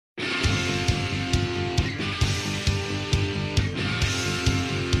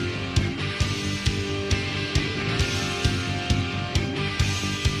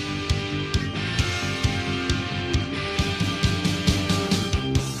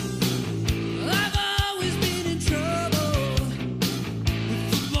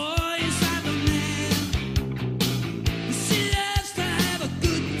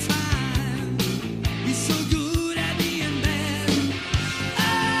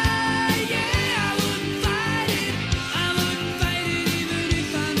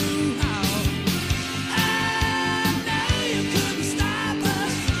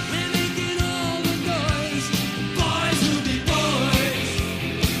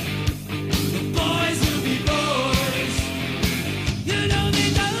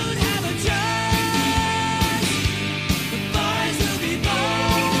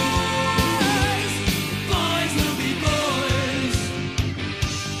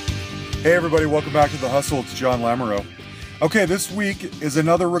Hey everybody, welcome back to The Hustle. It's John Lamoureux. Okay, this week is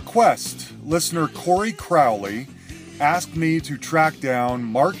another request. Listener Corey Crowley asked me to track down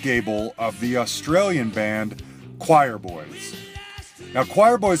Mark Gable of the Australian band Choirboys. Now,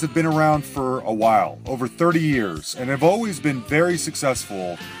 Choirboys have been around for a while, over 30 years, and have always been very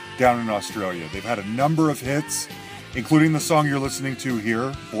successful down in Australia. They've had a number of hits, including the song you're listening to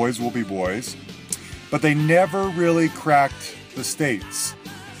here, Boys Will Be Boys, but they never really cracked the States.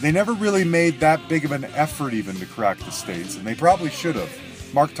 They never really made that big of an effort even to crack the States, and they probably should have.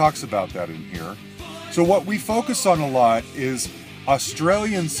 Mark talks about that in here. So what we focus on a lot is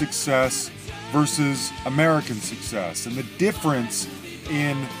Australian success versus American success, and the difference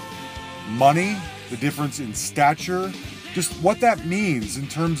in money, the difference in stature, just what that means in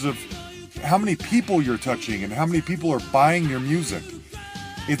terms of how many people you're touching and how many people are buying your music.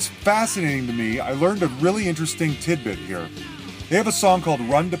 It's fascinating to me. I learned a really interesting tidbit here. They have a song called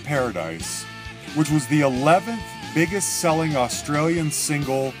Run to Paradise, which was the 11th biggest selling Australian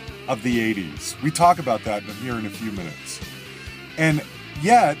single of the 80s. We talk about that here in a few minutes. And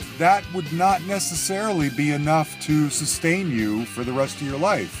yet, that would not necessarily be enough to sustain you for the rest of your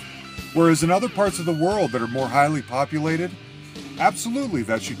life. Whereas in other parts of the world that are more highly populated, absolutely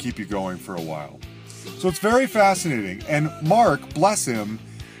that should keep you going for a while. So it's very fascinating. And Mark, bless him,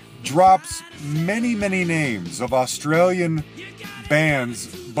 drops many, many names of Australian bands,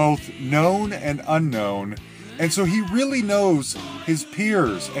 both known and unknown. And so he really knows his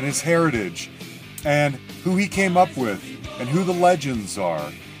peers and his heritage and who he came up with and who the legends are.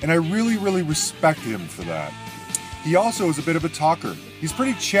 And I really, really respect him for that. He also is a bit of a talker. He's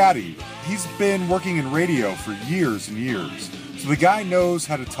pretty chatty. He's been working in radio for years and years. So the guy knows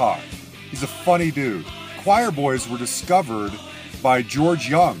how to talk. He's a funny dude. Choirboys were discovered by George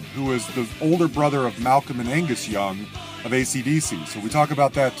Young, who is the older brother of Malcolm and Angus Young of AC/DC. So we talk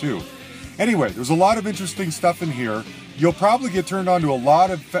about that too. Anyway, there's a lot of interesting stuff in here. You'll probably get turned on to a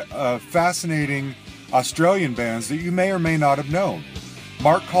lot of fascinating Australian bands that you may or may not have known.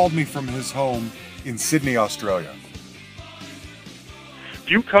 Mark called me from his home in Sydney, Australia.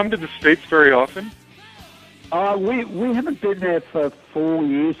 Do you come to the States very often? We haven't been there for 4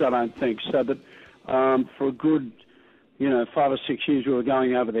 years, I don't think. So, but for a good, 5 or 6 years, we were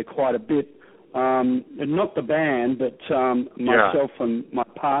going over there quite a bit. And not the band, but myself and my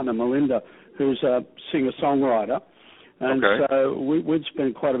partner, Melinda, who's a singer-songwriter. And so we'd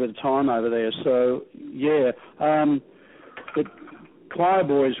spent quite a bit of time over there. So, yeah. The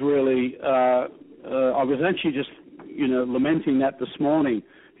Choirboys really, I was actually just, lamenting that this morning,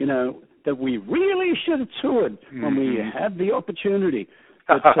 that we really should have toured when we had the opportunity.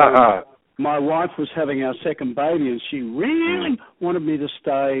 But my wife was having our second baby, and she really wanted me to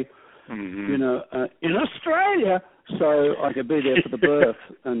stay, in Australia, so I could be there for the birth.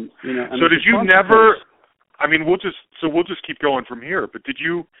 And so did you never? I mean, we'll just keep going from here. But did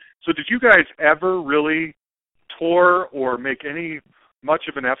you guys ever really tour or make much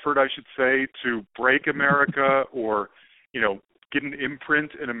of an effort, I should say, to break America or, get an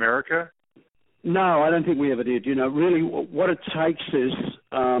imprint in America? No, I don't think we ever did. Really what it takes is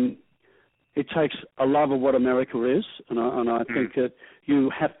it takes a love of what America is, and I think that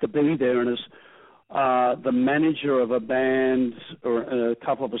you have to be there. And as the manager of a band, or a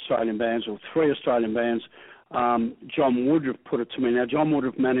couple of Australian bands, or 3 Australian bands, John Woodruff put it to me. Now, John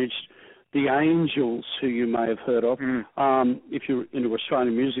Woodruff managed the Angels, who you may have heard of, if you're into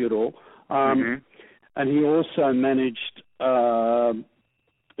Australian music at all. And he also managed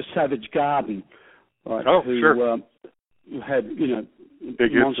Savage Garden, right, who had,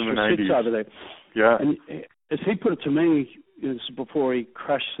 big hits in the 90s over there. Yeah. And as he put it to me, this is before he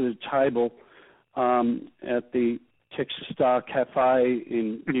crashed through the table at the Texas Star Cafe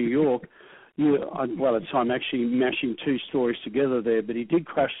in New York. At the time, actually mashing 2 stories together there, but he did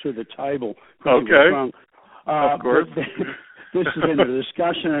crash through the table. Okay. Of course. This is in the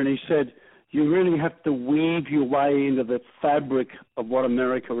discussion, and he said, you really have to weave your way into the fabric of what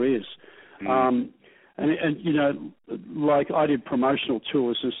America is. And like I did promotional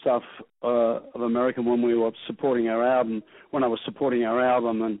tours and stuff of America when we were supporting our album, when I was supporting our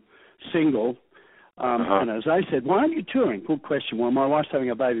album and single. And as I said, why aren't you touring? Good question. Well, my wife's having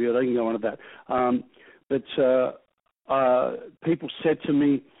a baby, but I can go on to that. But people said to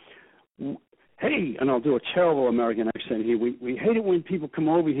me, hey, and I'll do a terrible American accent here, we hate it when people come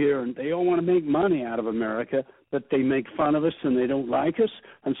over here and they all want to make money out of America, but they make fun of us and they don't like us.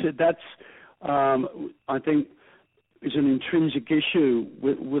 And said that's, I think, is an intrinsic issue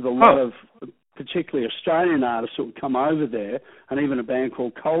with a lot of particularly Australian artists who would come over there, and even a band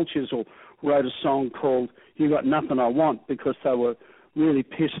called Cultures or wrote a song called You Got Nothing I Want, because they were really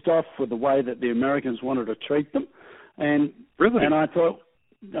pissed off with the way that the Americans wanted to treat them. And Really? And I thought,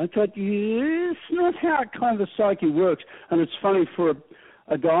 yeah, it's not how kind of the psyche works. And it's funny for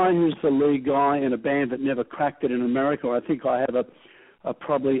a guy who's the lead guy in a band that never cracked it in America. I think I have a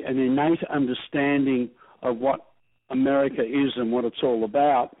probably an innate understanding of what America is and what it's all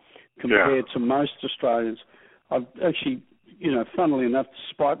about compared to most Australians. I've actually, funnily enough,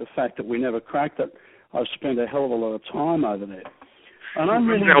 despite the fact that we never cracked it, I've spent a hell of a lot of time over there. And I'm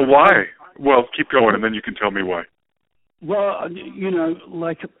really... Now, why? Well, keep going, and then you can tell me why. Well,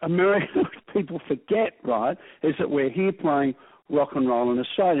 like American people forget, right, is that we're here playing rock and roll in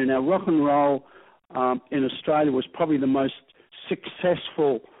Australia. Now, rock and roll in Australia was probably the most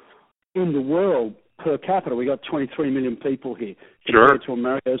successful in the world per capita. We got 23 million people here. Compared to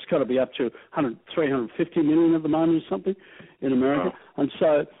America, it's got to be up to 350 million at the moment or something in America. Oh. And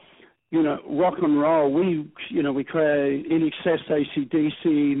so, rock and roll, we create In Excess,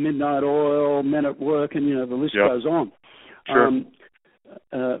 AC/DC, Midnight Oil, Men at Work, and, the list goes on.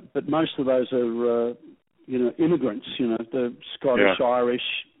 But most of those are, immigrants, the Scottish,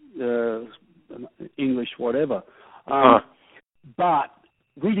 Irish, English, whatever. But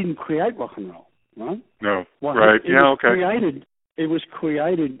we didn't create rock and roll, right? No, right. It was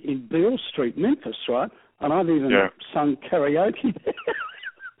created in Beale Street, Memphis, right? And I've even sung karaoke there.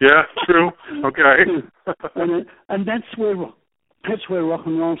 Yeah, true. Okay. and that's where rock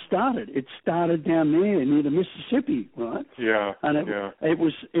and roll started. It started down there near the Mississippi, right? Yeah. And it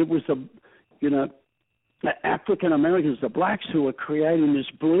was the African Americans, the blacks, who were creating this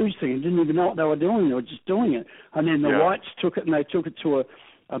blues thing and didn't even know what they were doing. They were just doing it. And then the whites took it and they took it to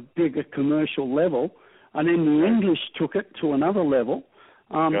a bigger commercial level. And then the English took it to another level.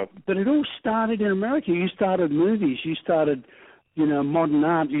 But it all started in America. You started movies. You started, modern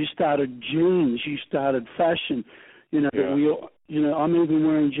art. You started jeans. You started fashion. I'm even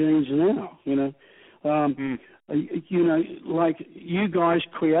wearing jeans now, like you guys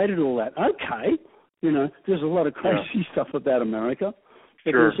created all that. Okay. There's a lot of crazy stuff about America,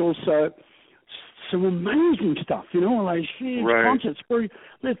 but there's also some amazing stuff, all those huge concerts.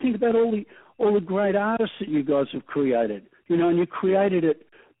 Think about all the great artists that you guys have created, and you created it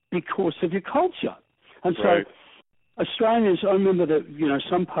because of your culture. And so Australians, I remember that,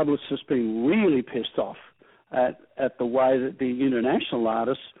 some publicists being really pissed off at the way that the international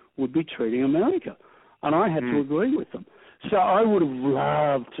artists would be treating America. And I had to agree with them. So I would have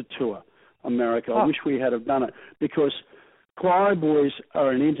loved to tour America. I wish we had have done it, because Choirboys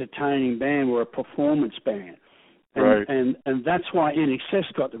are an entertaining band. We're a performance band. And that's why In Excess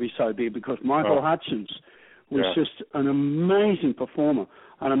got to be so big, because Michael Hutchence was just an amazing performer,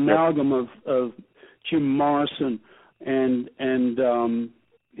 an amalgam of Jim Morrison and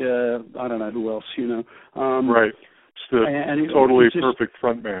I don't know who else, Just a totally perfect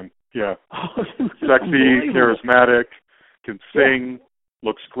frontman. Yeah. Sexy, charismatic, can sing,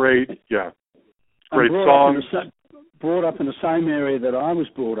 looks great. Yeah. Great songs. Brought up in the same area that I was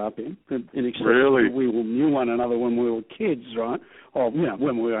brought up in Excess. Really? We all knew one another when we were kids, right? Or,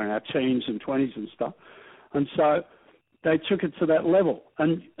 when we were in our teens and 20s and stuff. And so they took it to that level.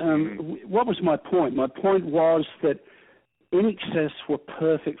 And what was my point? My point was that In Excess were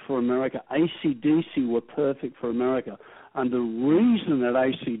perfect for America. AC/DC were perfect for America. And the reason that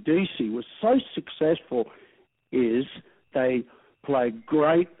AC/DC was so successful is they played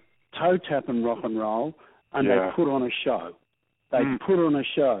great toe-tap and rock and roll, and they put on a show. They put on a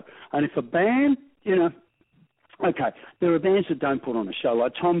show. And if a band, there are bands that don't put on a show,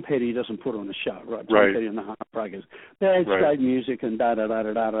 like Tom Petty doesn't put on a show, right? Tom Petty and the Heartbreakers. Bad, straight music and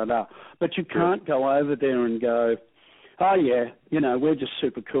da-da-da-da-da-da-da. But you can't go over there and go, oh, we're just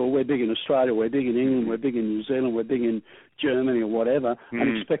super cool. We're big in Australia. We're big in England. We're big in New Zealand. We're big in Germany or whatever,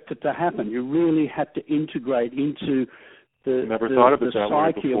 and expect it to happen. You really had to integrate into the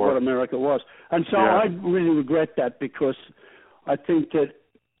psyche of what America was. And so I really regret that, because I think that,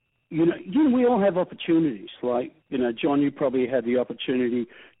 we all have opportunities. Like, John, you probably had the opportunity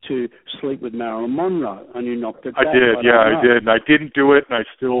to sleep with Marilyn Monroe, and you knocked it back. I did. And I didn't do it, and I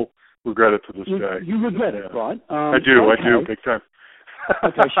still regret it to this day. You regret it, right? I do, big time.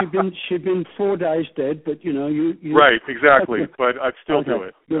 Okay, she'd been 4 days dead, but you right, exactly. But I'd still do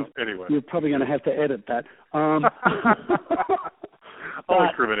it. Anyway, you're probably going to have to edit that. I'll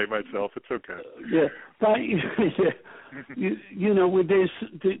incriminate myself. It's okay. Yeah, but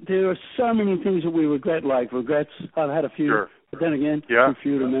there are so many things that we regret, like regrets. I've had a few, but then again, a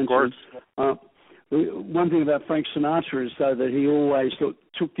few to mention. One thing about Frank Sinatra is, though, that he always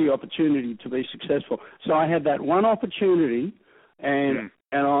took the opportunity to be successful. So I had that one opportunity, and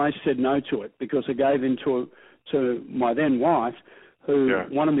I said no to it, because I gave in to my then wife, who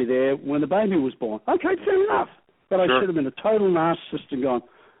wanted me there when the baby was born. Okay, fair enough. But I should have been a total narcissist and gone,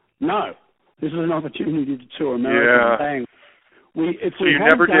 no, this is an opportunity to tour America. Bang. You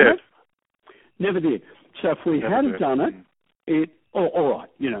never did? Never did. So if we hadn't done it, all right,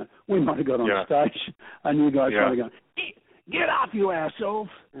 we might have got on stage and you guys might have gone, get off, you assholes.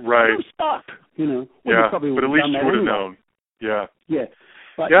 Right. You're stuck. But at least you would have known. Yeah. Yeah.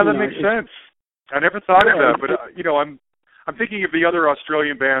 But, that makes sense. I never thought of that, but I'm thinking of the other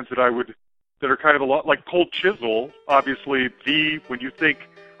Australian bands that are kind of a lot like Cold Chisel. Obviously, when you think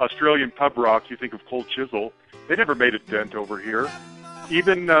Australian pub rock, you think of Cold Chisel. They never made a dent over here.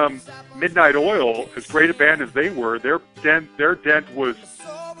 Even Midnight Oil, as great a band as they were, their dent was,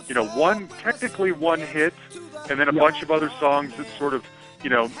 technically one hit, and then a bunch of other songs that sort of,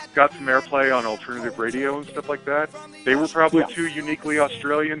 got some airplay on alternative radio and stuff like that. They were probably too uniquely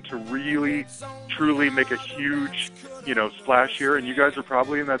Australian to really, truly make a huge, splash here, and you guys are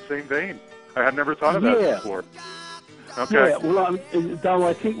probably in that same vein. I had never thought of that before. Okay. Yeah, well, though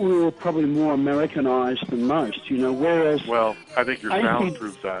I think we were probably more Americanized than most, whereas... Well, I think your sound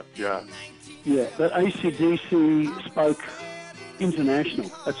proves that, yeah. Yeah, but AC/DC spoke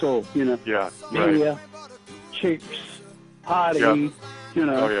international, that's all, Yeah, Beer, chicks, party,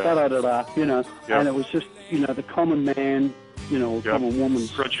 da-da-da-da, and it was just, the common man, common woman.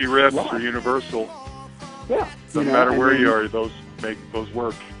 Crunchy riffs are universal. Yeah. Doesn't matter where you are, those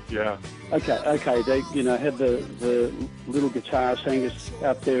work. Yeah. Okay. They, had the little guitar singers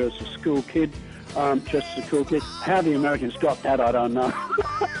out there as a school kid, just as a cool kid. How the Americans got that, I don't know.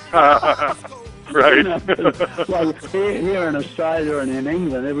 Right. Like here in Australia and in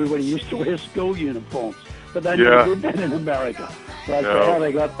England, everybody used to wear school uniforms, but they never did that in America. Like how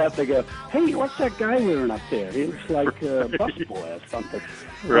they got that, they go, hey, what's that guy wearing up there? He looks like a busboy or something.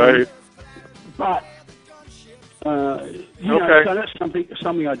 Right. But. So that's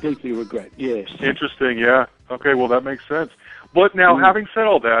something I deeply regret, yes. Interesting, yeah. Okay, well, that makes sense. But now, having said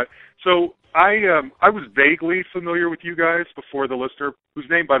all that, so I was vaguely familiar with you guys before the listener, whose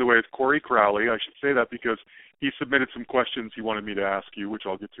name, by the way, is Corey Crowley. I should say that because he submitted some questions he wanted me to ask you, which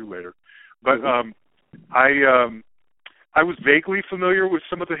I'll get to later. But I was vaguely familiar with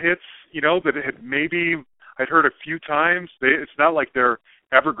some of the hits, that I'd heard a few times. It's not like they're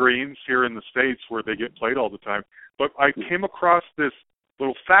evergreens here in the States where they get played all the time. But I came across this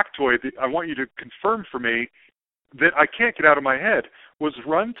little factoid that I want you to confirm for me that I can't get out of my head. Was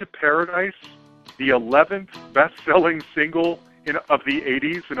Run to Paradise the 11th best-selling single of the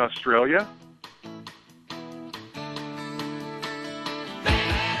 80s in Australia?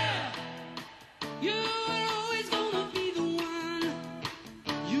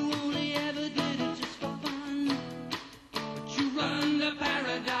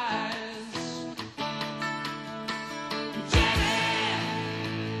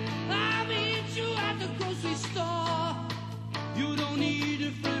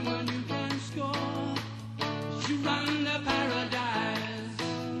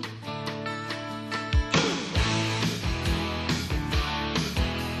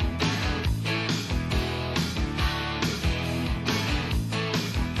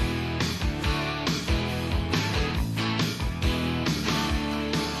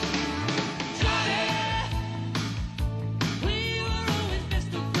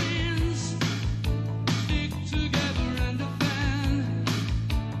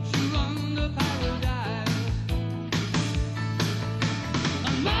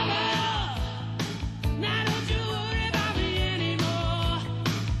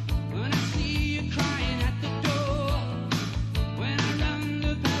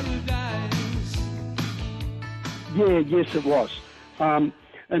 Yes, it was. And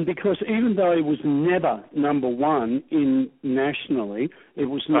because even though it was never number one nationally, it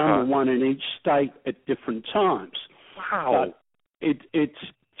was number one in each state at different times. Wow. But it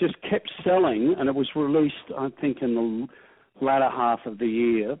just kept selling, and it was released, I think, in the latter half of the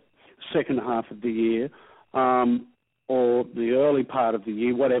year, second half of the year, or the early part of the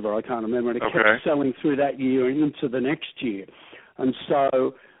year, whatever, I can't remember. And it kept selling through that year and into the next year. And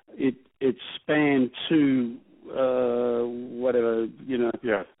so it spanned two... whatever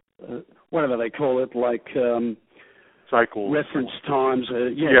whatever they call it, like cycles, reference times.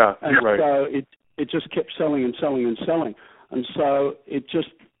 And so it just kept selling and selling and selling, and so it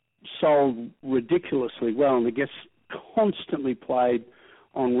just sold ridiculously well, and it gets constantly played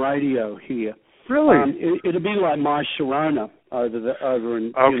on radio here. Really, it'd be like My Sharona over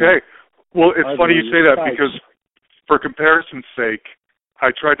in. Okay, well, it's funny you say that because, for comparison's sake,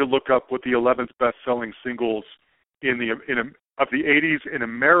 I tried to look up what the 11th best-selling singles of the 80s in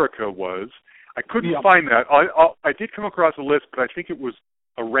America was. I couldn't find that. I did come across a list, but I think it was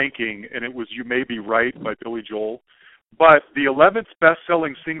a ranking, and it was "You May Be Right" by Billy Joel. But the 11th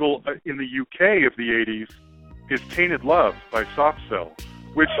best-selling single in the UK of the 80s is "Tainted Love" by Soft Cell,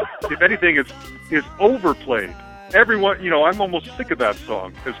 which, if anything, is overplayed. Everyone, I'm almost sick of that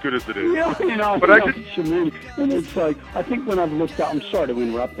song, as good as it is. Yeah, but I just, what you mean. And it's like, I think when I've looked up, I'm sorry to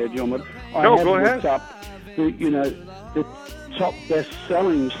interrupt there, John, but I have looked up the top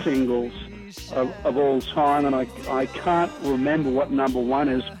best-selling singles of all time, and I can't remember what number one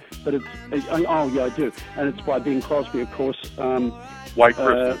is, but I do, and it's by Bing Crosby, of course. White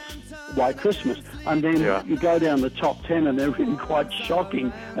Christmas. White Christmas. And then you go down the top 10, and they're really quite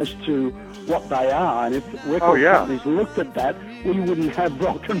shocking as to what they are. And if record companies looked at that, we wouldn't have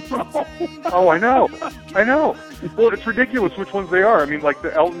rock and roll. Oh, I know. Well, it's ridiculous which ones they are. I mean, like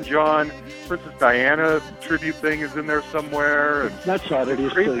the Elton John, Princess Diana tribute thing is in there somewhere. And that's right, it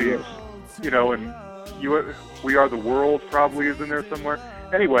is crazy. Too, yes. And We Are the World probably is in there somewhere.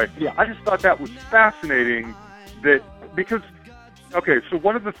 Anyway, I just thought that was fascinating because so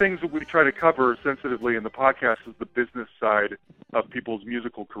one of the things that we try to cover sensitively in the podcast is the business side of people's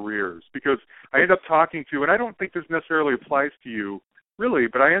musical careers, because I end up talking to, and I don't think this necessarily applies to you, really,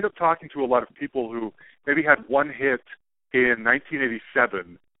 but I end up talking to a lot of people who maybe had one hit in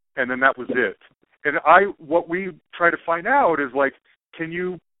 1987, and then that was it. And what we try to find out is, like, can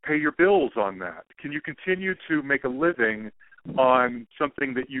you pay your bills on that? Can you continue to make a living on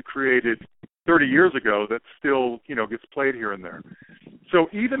something that you created 30 years ago that still, gets played here and there? So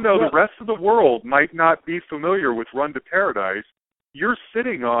even though the rest of the world might not be familiar with Run to Paradise, you're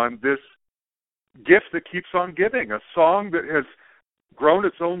sitting on this gift that keeps on giving, a song that has grown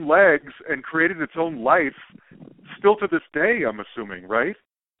its own legs and created its own life still to this day, I'm assuming, right?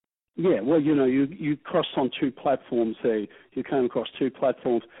 Yeah, well, you crossed on two platforms there. You came across two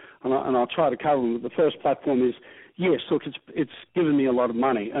platforms, and I'll try to cover them. The first platform is, yes, look, it's given me a lot of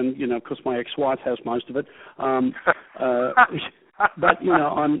money, and, because my ex-wife has most of it. But,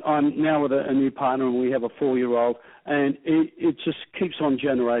 I'm now with a new partner, and we have a 4-year-old, and it just keeps on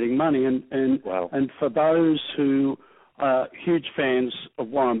generating money. And for those who are huge fans of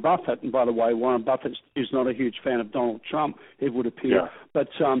Warren Buffett, and by the way, Warren Buffett is not a huge fan of Donald Trump, it would appear. But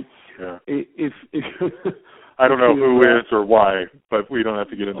if I don't know who is or why, but we don't have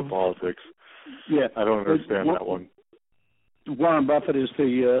to get into politics. Yeah, I don't understand that one. Warren Buffett is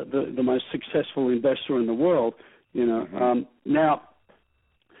the most successful investor in the world, now,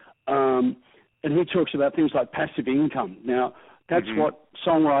 and he talks about things like passive income. Now, that's what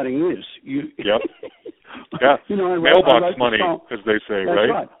songwriting is. Mailbox money, as they say,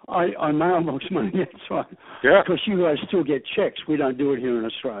 that's right? I mailbox money, that's right. Yeah. Because you guys still get checks. We don't do it here in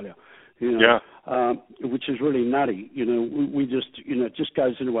Australia. Which is really nutty. We just, it just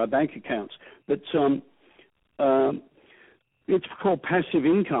goes into our bank accounts. But it's called passive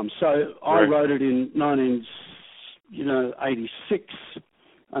income. So I wrote it in 1986,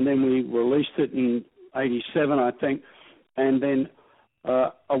 and then we released it in 87, I think, and then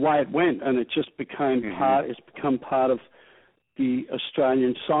away it went, and it just became it's become part of the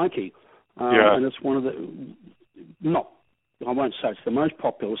Australian psyche. And it's one of I won't say it's the most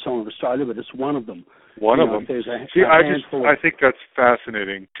popular song of Australia, but it's one of them. One of them. I think that's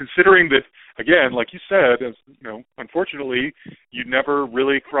fascinating, considering that, again, like you said, unfortunately, you never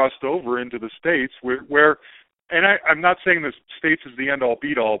really crossed over into the States where and I'm not saying the States is the end-all,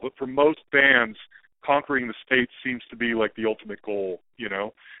 beat-all, but for most bands, conquering the States seems to be like the ultimate goal,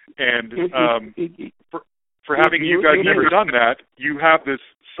 And for having you guys never done that, you have this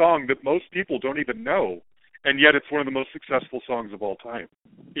song that most people don't even know, and yet it's one of the most successful songs of all time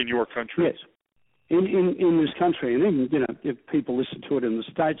in your country. Yes, in this country, and even if people listen to it in the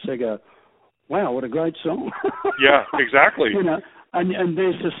States, they go, "Wow, what a great song!" Yeah, exactly. And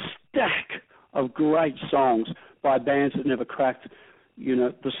there's a stack of great songs by bands that never cracked,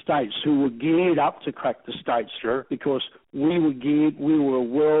 the States, who were geared up to crack the States. Sure. Because we were a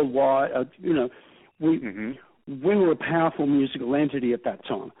worldwide, we were a powerful musical entity at that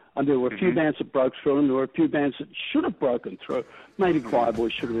time. And there were a few bands that broke through, and there were a few bands that should have broken through. Maybe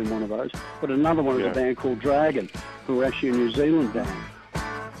Choirboys should have been one of those. But another one is a band called Dragon, who were actually a New Zealand band.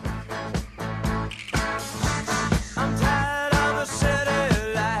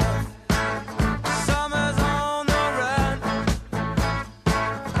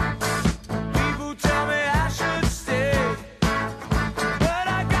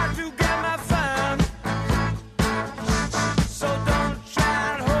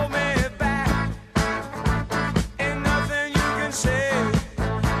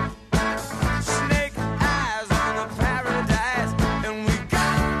 Snake eyes on the paradise, and we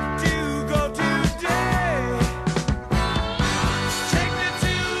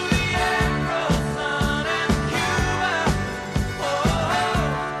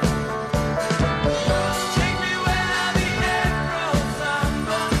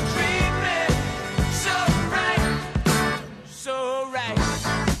right.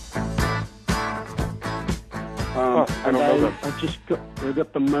 I don't know them. They've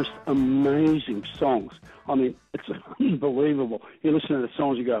got the most amazing songs. I mean, it's unbelievable. You listen to the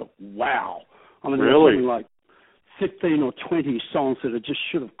songs, you go, wow. I mean, there's Really? something like 15 or 20 songs that just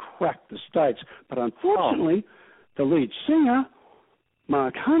should have cracked the States. But unfortunately, the lead singer,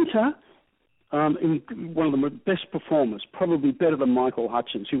 Mark Hunter, one of the best performers, probably better than Michael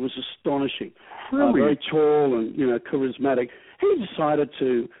Hutchence. He was astonishing. Really? Very tall and, charismatic. He decided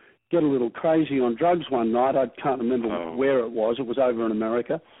to get a little crazy on drugs one night. I can't remember where it was. It was over in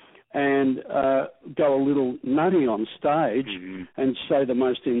America. And go a little nutty on stage and say the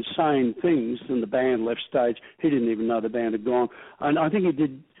most insane things, and the band left stage. He didn't even know the band had gone. And I think he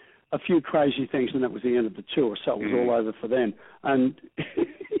did a few crazy things, and that was the end of the tour, so it was all over for them. And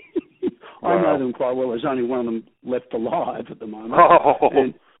I know them quite well. There's only one of them left alive at the moment. Oh.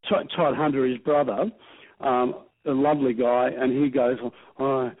 And Todd Hunter, his brother, a lovely guy, and he goes,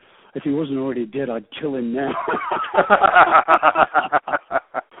 if he wasn't already dead, I'd kill him now.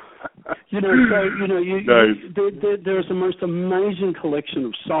 There's the most amazing collection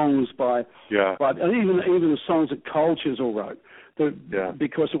of songs by even the songs that Cole Chisel wrote,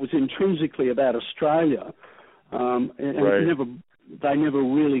 because it was intrinsically about Australia, and they never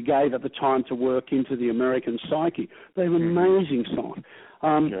really gave it the time to work into the American psyche. They have amazing songs.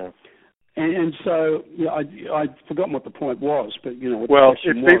 And so, I'd forgotten what the point was, but, what well, the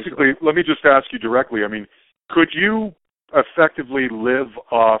question it's basically, was. let me just ask you directly, I mean, could you effectively live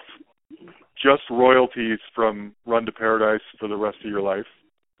off just royalties from Run to Paradise for the rest of your life?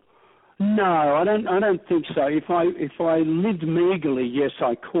 No, I don't think so. If I lived meagerly, yes,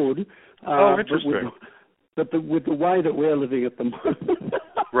 I could. Interesting. But with the way that we're living at the moment,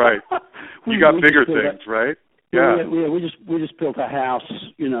 right? You got bigger things, right? Yeah. We just built a house,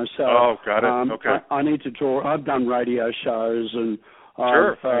 So. Oh, got it. Okay. I need to draw. I've done radio shows, and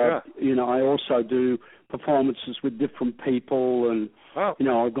I also do performances with different people, and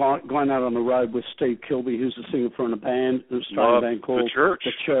I've gone out on the road with Steve Kilby, who's a singer for an Australian band called The Church.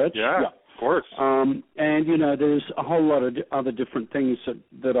 Yeah, of course. And there's a whole lot of other different things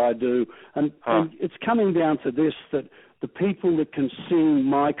that I do, and it's coming down to this, that the people that can sing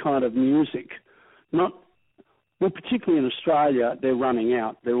my kind of music, particularly in Australia, they're running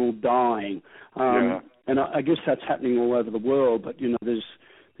out. They're all dying. And I guess that's happening all over the world, but there's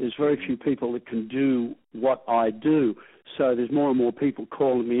very few people that can do what I do. So there's more and more people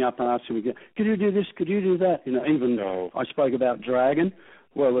calling me up and asking me, could you do this? Could you do that? I spoke about Dragon.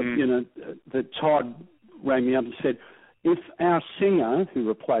 Well, that Todd rang me up and said, if our singer, who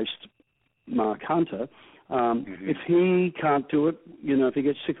replaced Mark Hunter, if he can't do it, if he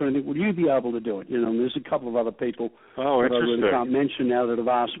gets sick or anything, will you be able to do it? And there's a couple of other people that I really can't mention now that have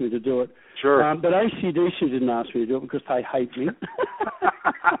asked me to do it. Sure. But AC/DC didn't ask me to do it because they hate me.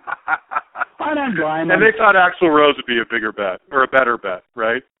 I don't blame them. And they thought Axl Rose would be a bigger bet, or a better bet,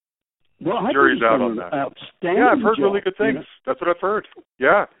 right? Well, I Jury's think he's out done on an that. outstanding I've heard job, really good things. That's what I've heard.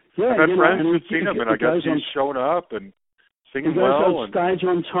 Yeah. Yeah, I've had friends and who've seen him, and I guess he's showing up and singing he goes well. on stage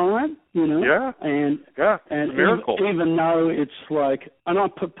on time, Yeah. And it's a miracle. Even though it's like, and I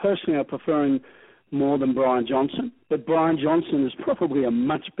personally I prefer him more than Brian Johnson, but Brian Johnson is probably a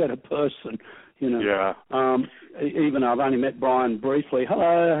much better person, Yeah. Even though I've only met Brian briefly.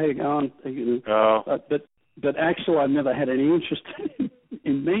 Hello, how you going? But actually, I've never had any interest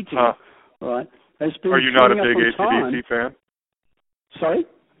in meeting. Right? Are you not a big AC/DC fan? Sorry?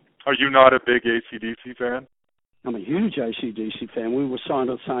 Are you not a big AC/DC fan? I'm a huge AC/DC fan. We were signed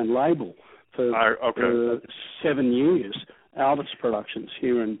to the same label for 7 years, Albert's Productions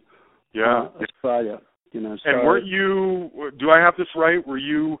here in Australia. And weren't you? Do I have this right? Were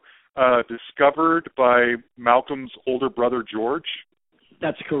you discovered by Malcolm's older brother George?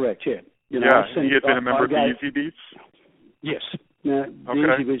 That's correct. Yeah. He had been a member of the Easy Beats. Yes. Now,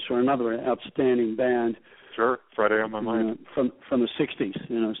 the Easy Beats were another outstanding band. Sure, Friday on My Mind. From the 60s,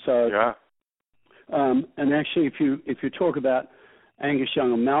 So. Yeah. And actually, if you talk about Angus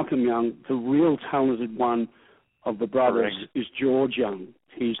Young and Malcolm Young, the real talented one of the brothers is George Young.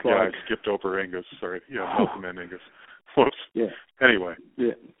 He's I skipped over Angus. Sorry. Yeah, Malcolm and Angus. Whoops. Yeah. Anyway.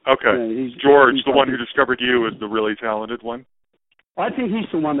 Yeah. Okay. Yeah, George, the one who discovered you, is the really talented one? I think he's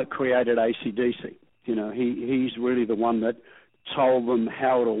the one that created AC/DC. He's really the one that told them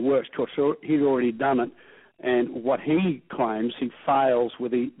how it all works. Of course, he'd already done it. And what he claims, he fails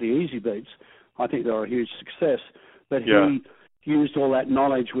with the Easy Beats. I think they're a huge success. But he used all that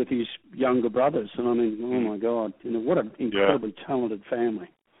knowledge with his younger brothers. And I mean, oh my God, what an incredibly talented family.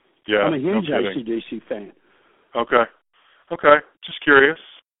 Yeah, I'm a huge AC/DC fan. Okay. Just curious.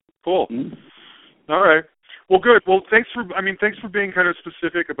 Cool. Mm-hmm. All right. Well, good. Well, thanks for being kind of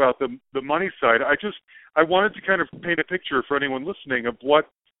specific about the money side. I wanted to kind of paint a picture for anyone listening of what,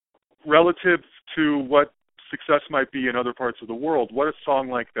 relative to what success might be in other parts of the world, what a song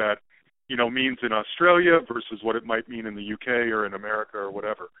like that, means in Australia versus what it might mean in the UK or in America or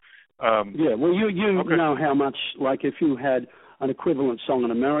whatever. Yeah, well, you okay. know how much, like if you had an equivalent song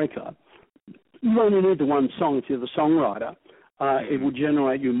in America, you only need the one song if you're the songwriter. It will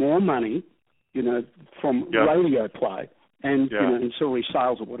generate you more money, from radio play and, ancillary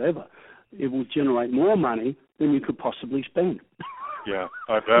sales or whatever. It will generate more money than you could possibly spend. Yeah,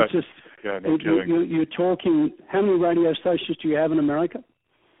 I bet. It's just, no kidding. You're talking, how many radio stations do you have in America?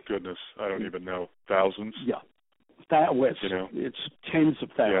 Goodness, I don't even know. Thousands? Yeah. It's tens of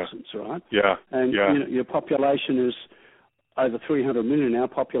thousands, right? Yeah. And your population is over 300 million. Our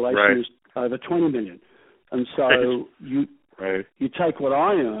population is over 20 million. And so you take what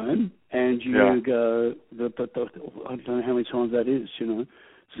I earn and you go, I don't know how many times that is,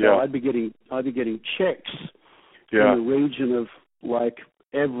 So I'd be getting checks in the region of like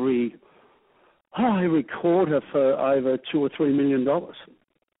every quarter for over $2 or $3 million.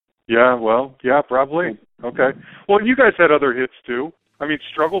 Yeah, well, probably. Okay. Well, you guys had other hits too. I mean,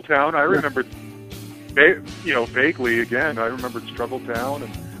 Struggle Town. I remembered, vaguely again. I remembered Struggle Town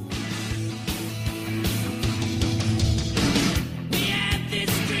and.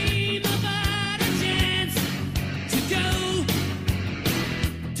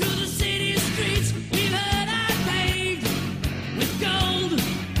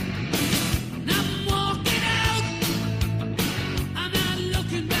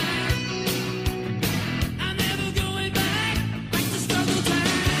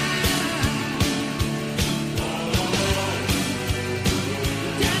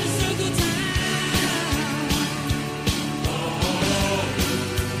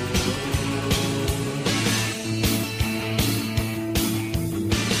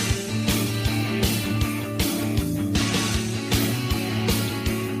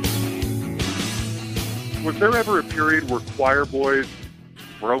 Was there ever a period where Choirboys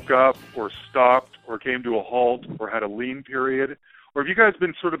broke up or stopped or came to a halt or had a lean period? Or have you guys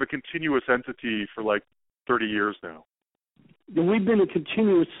been sort of a continuous entity for like 30 years now? We've been a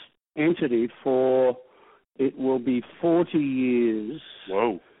continuous entity for, it will be 40 years.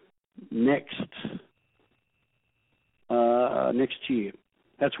 Whoa. Next year.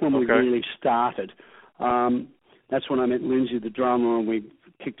 That's when we really started. That's when I met Lindsay, the drummer, and we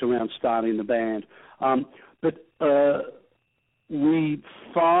kicked around starting the band. Our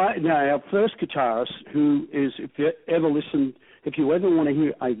first guitarist, who is, if you ever want to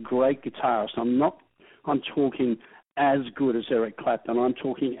hear a great guitarist, I'm talking as good as Eric Clapton, I'm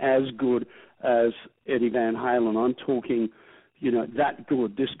talking as good as Eddie Van Halen, I'm talking, that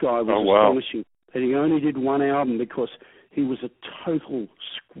good. This guy was astonishing. And he only did one album because he was a total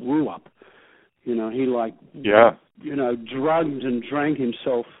screw up. He drugged and drank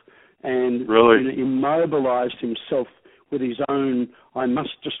himself and really immobilized himself with his own, I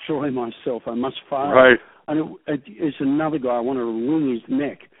must destroy myself, I must fail. Right. And it's another guy, I want to wring his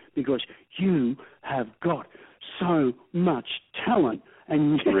neck because you have got so much talent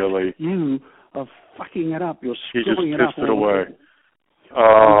and you are fucking it up. You're screwing it up. He just pissed it away.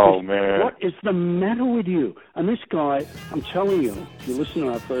 Oh, man. What is the matter with you? And this guy, I'm telling you, if you listen to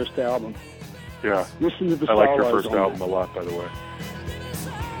our first album, listen to the solos. I like your first album a lot, by the way.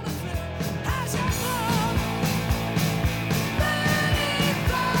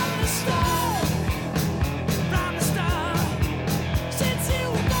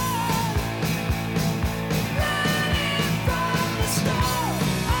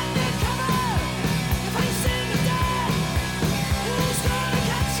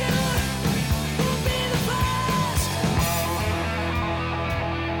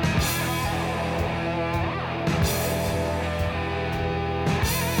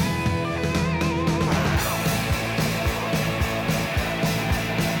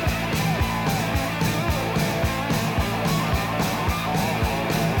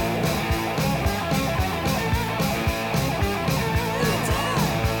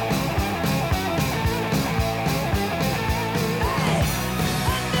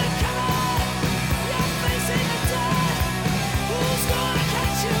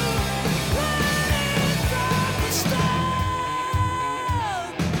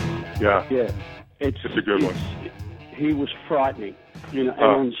 Yeah. It's a good one. He was frightening, and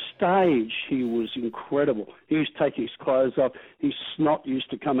on stage he was incredible. He used to take his clothes off. His snot used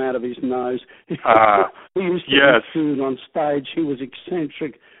to come out of his nose. He used to eat food on stage. He was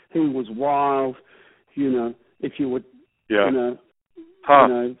eccentric. He was wild. If you would,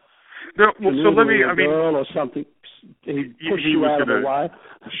 No, well, so let me. A girl or something. He pushed you out of the way.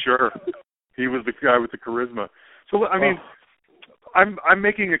 Sure, he was the guy with the charisma. So I mean, I'm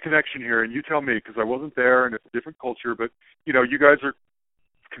making a connection here, and you tell me because I wasn't there, and it's a different culture. But you know, you guys are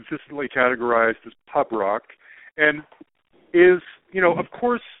consistently categorized as pub rock, and is, you know, of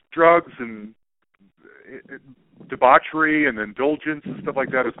course, drugs and debauchery and indulgence and stuff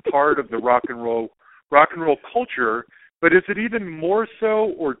like that is part of the rock and roll culture. But is it even more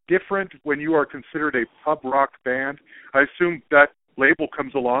so or different when you are considered a pub rock band? I assume that label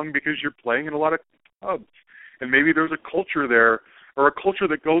comes along because you're playing in a lot of pubs, and maybe there's a culture there, or a culture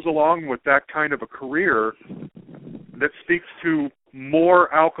that goes along with that kind of a career that speaks to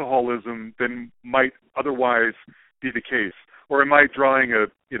more alcoholism than might otherwise be the case. Or am I drawing is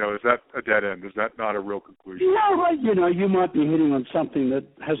that a dead end? Is that not a real conclusion? Yeah, you might be hitting on something that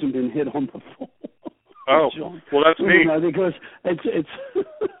hasn't been hit on before. Oh, well, that's me. Because it's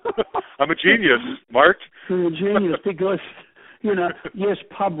I'm a genius, Mark. I'm a genius because, yes,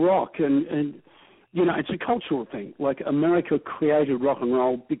 pub rock and it's a cultural thing. Like America created rock and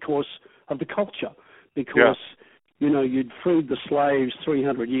roll because of the culture, because you'd freed the slaves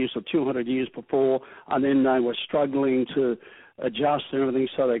 300 years or 200 years before, and then they were struggling to adjust and everything,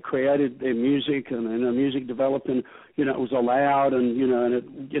 so they created their music, and the music developed, and it was allowed, and and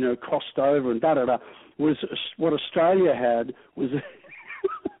it crossed over, and da-da-da. Was what Australia had was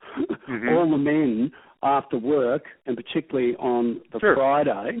all the men after work, and particularly on the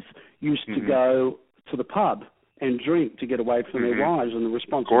Fridays, used to go to the pub and drink to get away from their wives and the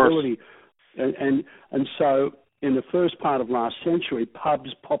responsibility. And so in the first part of last century,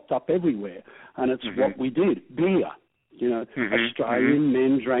 pubs popped up everywhere, and it's what we did. Beer. Australian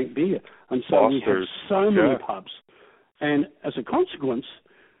men drank beer. And so we had so many pubs. And as a consequence,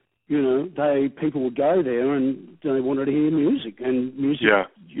 people would go there and they wanted to hear music, and music,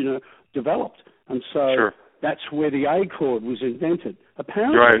 developed. And so that's where the A chord was invented.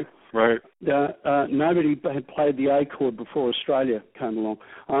 Apparently, nobody had played the A chord before Australia came along.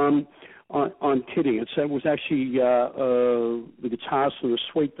 I'm kidding. It was actually the guitarist from the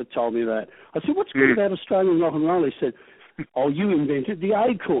Sweet that told me that. I said, what's good about Australian rock and roll? He said, you invented the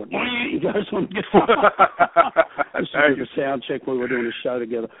A chord. He goes on the guitar. This is a sound check when we were doing a show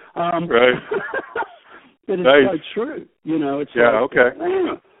together. But it's so true. It's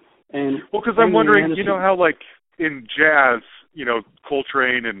And because I'm wondering, how like in jazz,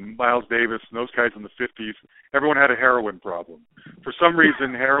 Coltrane and Miles Davis and those guys in the 50s, everyone had a heroin problem. For some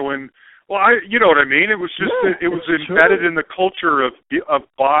reason, heroin. Well, you know what I mean. It was just it was embedded in the culture of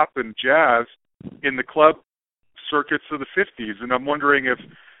bop and jazz in the club circuits of the 50s, and I'm wondering if,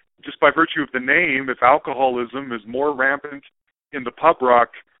 just by virtue of the name, if alcoholism is more rampant in the pub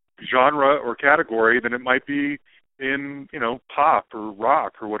rock genre or category than it might be in pop or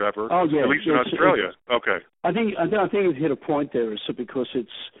rock or whatever. Oh yeah, at least in Australia. Okay. I think you've hit a point there, so because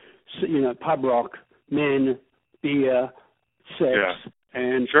it's pub rock, men, beer, sex,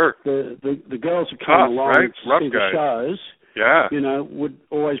 and the girls who come along to see the shows, would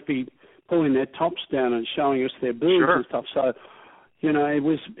always be pulling their tops down and showing us their boobs and stuff. So, it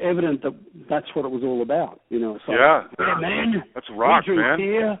was evident that that's what it was all about. It's like, man, that's rock, we drink man.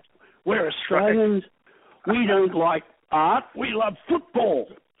 beer. We're Australians. We don't like art. We love football.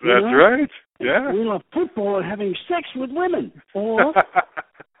 That's right. Yeah. We love football and having sex with women. Or, as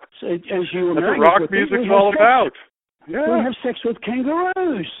you That's what rock music's all about. Yeah. We have sex with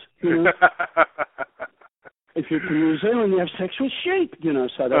kangaroos. If you're from New Zealand, you have sex with sheep. So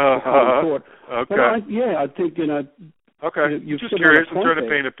that's the common thought. Okay. But I think, Okay. You've just curious. I'm trying to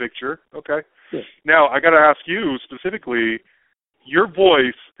paint a picture. Okay. Yeah. Now, I got to ask you specifically, your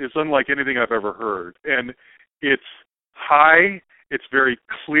voice is unlike anything I've ever heard. And it's high, it's very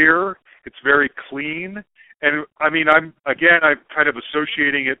clear, it's very clean. And, I mean, I'm kind of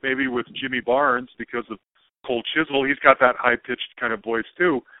associating it maybe with Jimmy Barnes because of Cold Chisel. He's got that high-pitched kind of voice,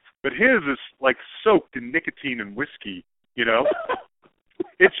 too. But his is, like, soaked in nicotine and whiskey,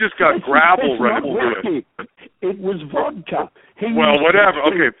 It's just got gravel running through it. It was vodka. Whatever.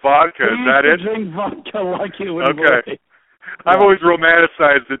 Okay, vodka. Is that it? Drink vodka like you would. Okay. I've always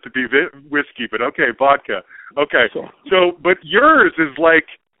romanticized it to be whiskey, but okay, vodka. Okay. So, but yours is like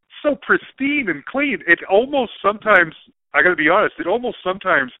so pristine and clean. It almost sometimes, I got to be honest, it almost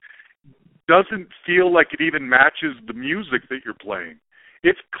sometimes doesn't feel like it even matches the music that you're playing.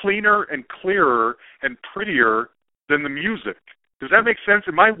 It's cleaner and clearer and prettier than the music. Does that make sense?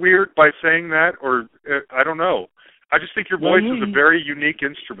 Am I weird by saying that, or I don't know? I just think your voice is a very unique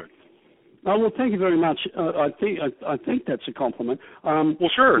instrument. Oh, well, thank you very much. I think that's a compliment.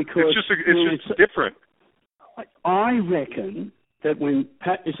 Well, sure. Because, it's just different. I reckon that when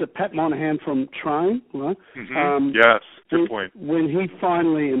Pat Monahan from Train, right? Mm-hmm. Yes, good point. When he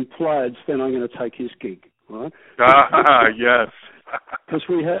finally implodes, then I'm going to take his gig, right? Yes. Because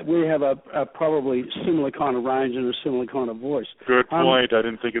we have a probably similar kind of range and a similar kind of voice. Good point. I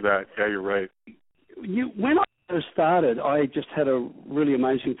didn't think of that. Yeah, you're right. When I first started, I just had a really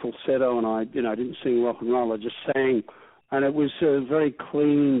amazing falsetto, and I didn't sing rock and roll. I just sang, and it was a very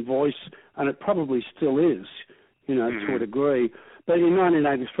clean voice, and it probably still is, to a degree. But in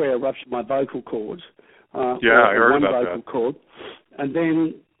 1983, I ruptured my vocal cords. I heard one about vocal cord, and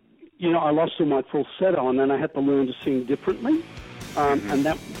then I lost all my falsetto, and then I had to learn to sing differently. And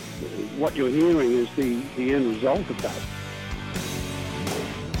that, what you're hearing is the end result of that.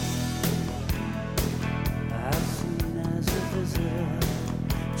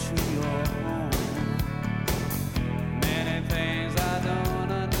 Many things I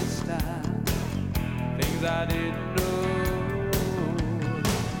don't understand, things I didn't know.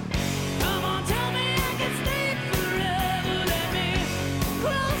 Come on, tell me I can stay forever. Let me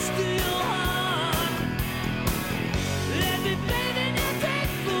close to your heart. Let me bathe in your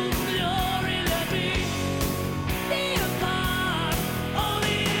faithful glory. Let me be a part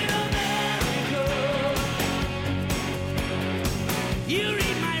only in America. You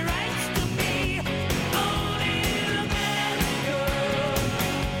read my rights to me only in America.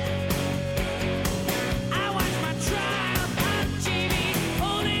 I watch my trial on TV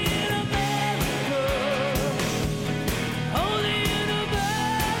only in America. Only in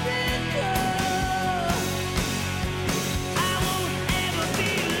America. I won't ever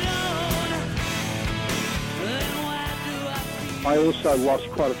be alone. Then why do I feel? I also lost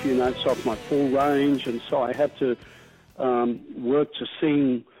quite a few notes off my full range, and so I had to work to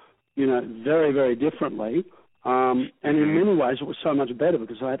sing, very, very differently. And in many ways, it was so much better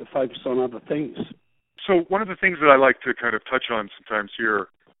because I had to focus on other things. So one of the things that I like to kind of touch on sometimes here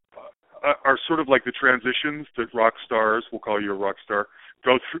are sort of like the transitions that rock stars, we'll call you a rock star,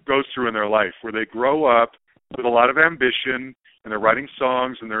 goes through in their life, where they grow up with a lot of ambition, and they're writing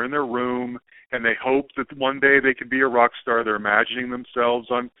songs, and they're in their room, and they hope that one day they can be a rock star. They're imagining themselves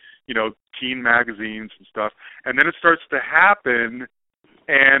on, teen magazines and stuff. And then it starts to happen,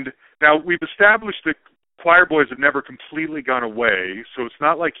 and now we've established that Choirboys have never completely gone away, so it's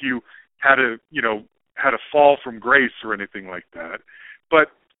not like you had a fall from grace or anything like that.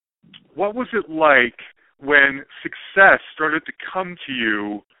 But what was it like when success started to come to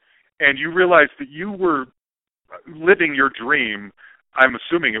you and you realized that you were living your dream? I'm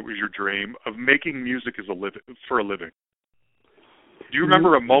assuming it was your dream of making music for a living. Do you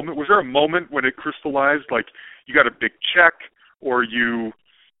remember a moment? Was there a moment when it crystallized, like you got a big check, or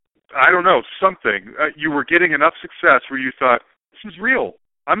something? You were getting enough success where you thought, this is real.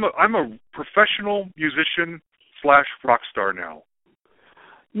 I'm a professional musician / rock star now.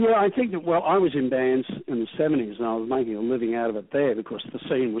 Yeah, I think that, I was in bands in the 70s, and I was making a living out of it there because the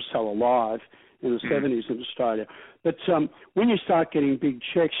scene was so alive in the 70s in Australia. But when you start getting big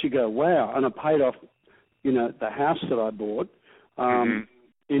checks, you go, wow. And I paid off, the house that I bought in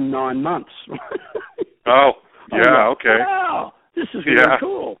 9 months. Oh, yeah, like, okay. Wow, this is really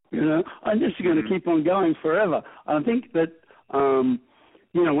cool. And this is going to keep on going forever. And I think that,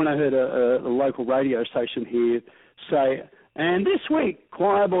 when I heard a local radio station here say, and this week,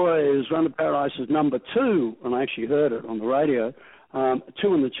 Choirboys Run to Paradise is number 2, and I actually heard it on the radio,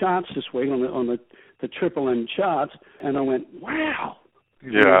 2 in the charts this week on the Triple M charts, and I went, wow.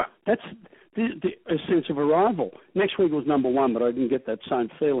 Yeah. That's a sense of arrival. Next week was number 1, but I didn't get that same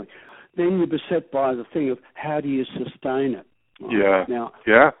feeling. Then you're beset by the thing of how do you sustain it? Yeah. Now,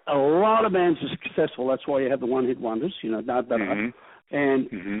 a lot of bands are successful. That's why you have the one-hit wonders, but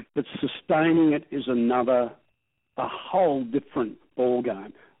sustaining it is a whole different ball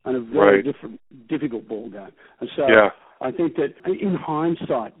game and a very difficult ball game. And so I think that in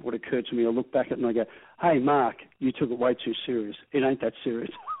hindsight, what occurred to me, I look back at it and I go, hey, Mark, you took it way too serious. It ain't that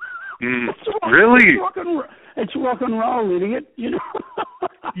serious. Really? It's rock and roll, idiot,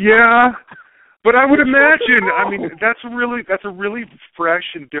 Yeah. But I would imagine, that's a really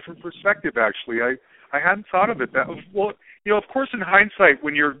fresh and different perspective, actually. I hadn't thought of it that well. Of course, in hindsight,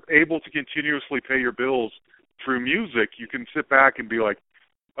 when you're able to continuously pay your bills through music, you can sit back and be like,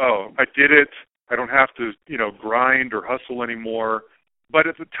 oh, I did it. I don't have to, grind or hustle anymore. But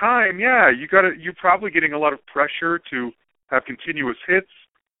at the time, you're probably getting a lot of pressure to have continuous hits.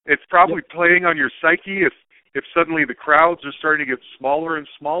 It's probably playing on your psyche if suddenly the crowds are starting to get smaller and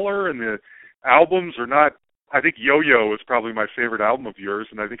smaller and the albums are not. I think Yo-Yo is probably my favorite album of yours,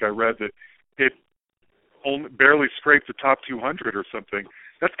 and I think I read that it only barely scraped the top 200 or something.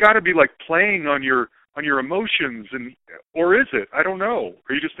 That's got to be like playing on your on your emotions, and or is it? I don't know.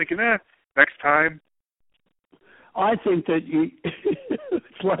 Are you just thinking, next time? I think that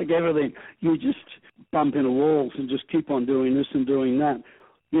it's like everything. You just bump into walls and just keep on doing this and doing that.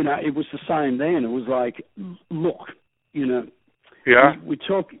 You know, it was the same then. It was like, look, you know, Yeah. you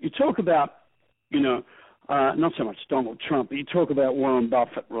talk about, you know, not so much Donald Trump, but you talk about Warren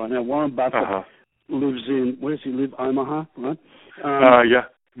Buffett right now. Warren Buffett lives in, where does he live? Omaha, right? Yeah.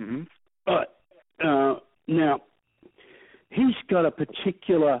 Mm-hmm. Now, he's got a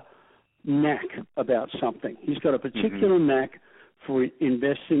particular knack about something. He's got a particular knack for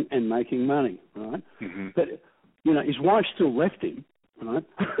investing and making money, right? Mm-hmm. But, you know, his wife still left him, right?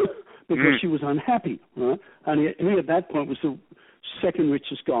 Because she was unhappy, right? And he at that point was the second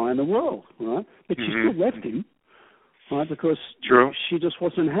richest guy in the world, right? But she still left him, right? Because she just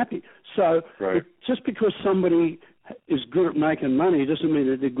wasn't happy. So just because somebody is good at making money doesn't mean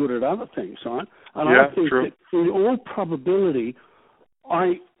that they're good at other things, right? And I think that in all probability,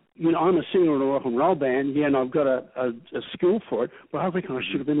 I'm a singer in a rock and roll band, and I've got a skill for it, but I reckon I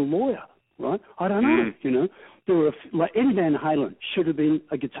should have been a lawyer, right? I don't know, you know. There were like Eddie Van Halen should have been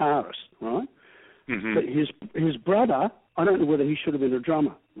a guitarist, right? But his brother, I don't know whether he should have been a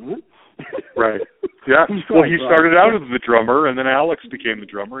drummer, right? Right. Yeah. Well, he started out as the drummer, and then Alex became the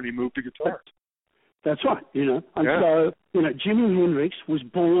drummer, and he moved to guitar. That's right, you know. And so, you know, Jimi Hendrix was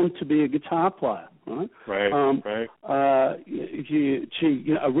born to be a guitar player, right? Right.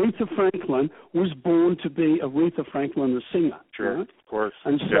 Aretha Franklin was born to be Aretha Franklin, the singer. Sure, right? Of course.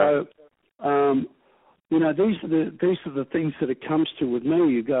 And so, you know, these are the things that it comes to with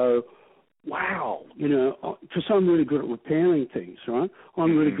me. You go, wow, you know, because I'm really good at repairing things, right?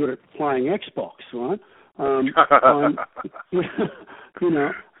 I'm really good at playing Xbox, right? And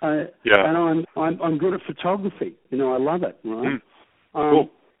I'm good at photography. You know, I love it, right? Cool.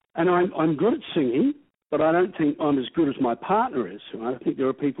 And I'm good at singing, but I don't think I'm as good as my partner is. Right? I think there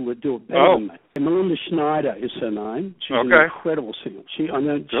are people that do it better than me. And Melinda Schneider is her name. She's an incredible singer. She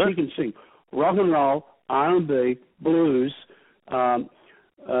can sing rock and roll, R&B, blues,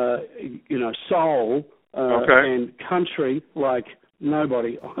 you know, soul, and country like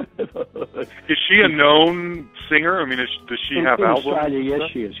nobody I've ever heard. Is she a known singer? I mean, does she have albums? In Australia,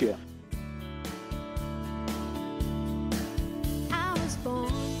 yes, she is, yeah. I was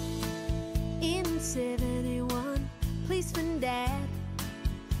born in 71, policeman dad,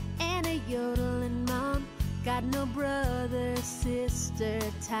 and a yodeling mom. Got no brother, sister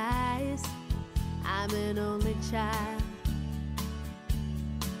ties. I'm an only child.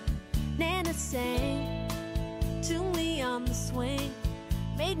 Nana sang to me on the swing,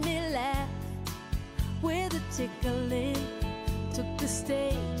 made me laugh with a tickling. Took the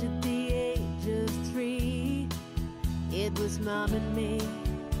stage at the age of 3. It was Mom and me.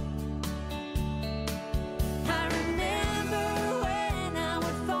 I remember when I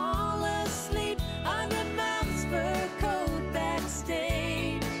would fall asleep under Mom's fur coat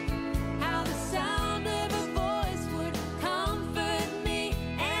backstage. How the sound of her voice would comfort me,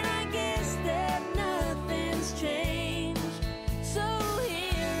 and I guess that nothing's changed. So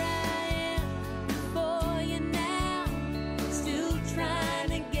here I am before you now, still trying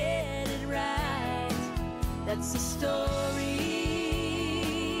to get it right. That's the story.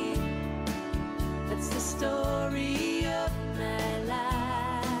 That's the story of my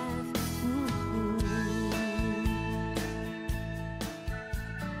life.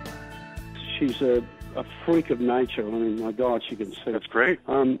 She's a freak of nature. I mean, my God, she can sing. That's great.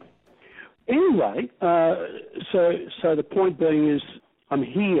 Anyway, so the point being is, I'm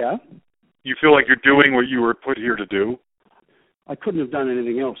here. You feel like you're doing what you were put here to do? I couldn't have done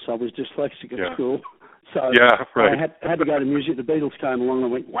anything else. I was dyslexic at school. So I had to go to music. The Beatles came along and I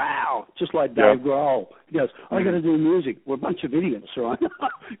went, wow, just like Dave Grohl. He goes, I got to do music. We're a bunch of idiots, right?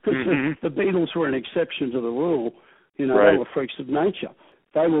 Because the Beatles were an exception to the rule. You know, they were freaks of nature.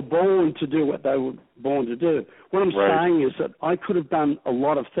 They were born to do what they were born to do. What I'm saying is that I could have done a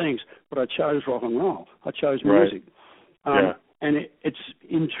lot of things, but I chose rock and roll. I chose music. And it's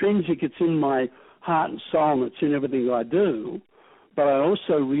intrinsic. It's in my heart and soul, and it's in everything I do. But I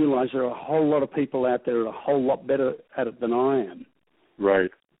also realize there are a whole lot of people out there that are a whole lot better at it than I am.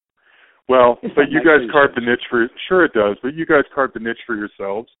 Right. Well, but you guys carved the niche for, sure it does, but you guys carved the niche for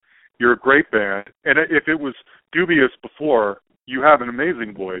yourselves. You're a great band. And if it was dubious before, you have an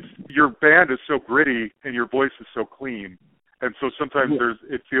amazing voice. Your band is so gritty and your voice is so clean. And so sometimes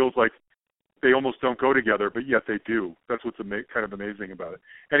it feels like they almost don't go together, but yet they do. That's what's kind of amazing about it.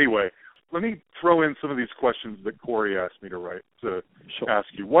 Anyway, let me throw in some of these questions that Corey asked me to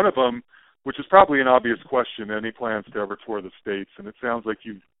ask you. One of them, which is probably an obvious question, any plans to ever tour the States? And it sounds like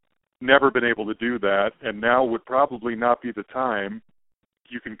you've never been able to do that, and now would probably not be the time.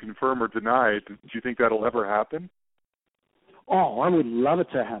 You can confirm or deny. Do you think that'll ever happen? Oh, I would love it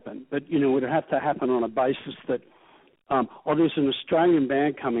to happen, but it would have to happen on a basis that, there's an Australian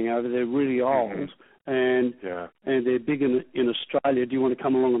band coming over. They're really old, and they're big in Australia. Do you want to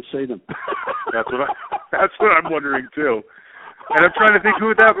come along and see them? That's what I'm wondering too. And I'm trying to think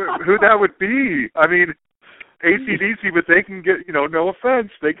who that would be. I mean, AC/DC, but they can get, no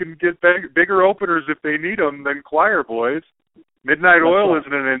offense, they can get bigger openers if they need them than Choirboys. Midnight Oil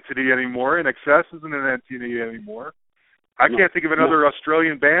isn't an entity anymore, and Excess isn't an entity anymore. I can't think of another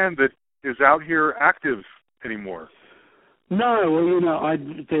Australian band that is out here active anymore. No, well,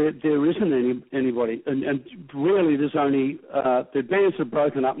 there isn't anybody, and really there's only the bands have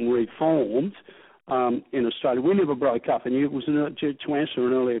broken up and reformed in Australia. We never broke up, and it was to answer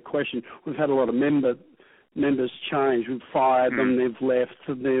an earlier question. We've had a lot of members change. We've fired them, they've left,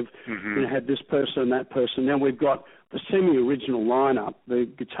 and they've had this person and that person. Now we've got the semi-original lineup. The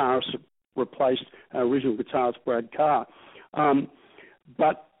guitarist replaced our original guitarist, Brad Carr.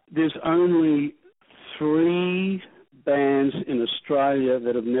 But there's only 3 bands in Australia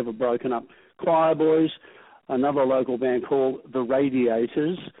that have never broken up. Choirboys, another local band called The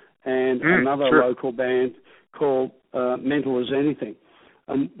Radiators, and another local band called Mental as Anything.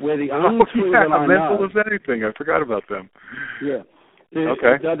 We're the only 3 that I know. Mental as Anything. I forgot about them. Yeah.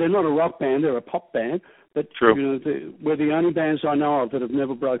 They're not a rock band. They're a pop band. But we're the only bands I know of that have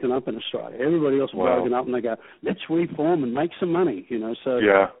never broken up in Australia. Everybody else has broken up, and they go, let's reform and make some money. So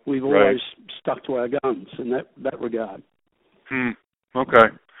we've always stuck to our guns in that regard. Okay.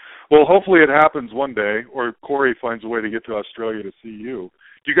 Well, hopefully it happens one day, or Corey finds a way to get to Australia to see you.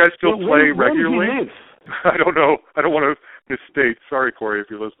 Do you guys still play regularly? Where do you live? I don't know. I don't want to misstate. Sorry, Corey, if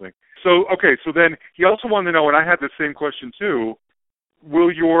you're listening. So then he also wanted to know, and I had the same question too,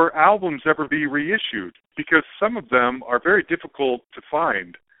 will your albums ever be reissued? Because some of them are very difficult to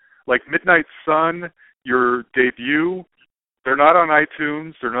find. Like Midnight Sun, your debut, they're not on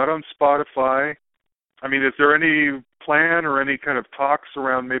iTunes, they're not on Spotify. I mean, is there any plan or any kind of talks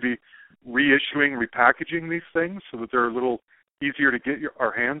around maybe reissuing, repackaging these things so that they're a little easier to get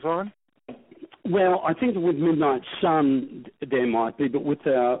our hands on? Well, I think with Midnight Sun there might be, but with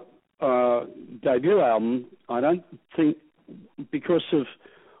our debut album, I don't think, because of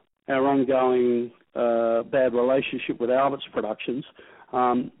our ongoing bad relationship with Albert's Productions,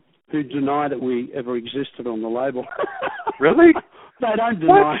 who deny that we ever existed on the label. Really? They don't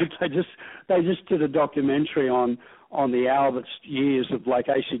deny it. They just did a documentary on the Albert's years of like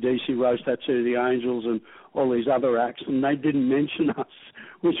AC/DC, Rose Tattoo, The Angels, and all these other acts, and they didn't mention us,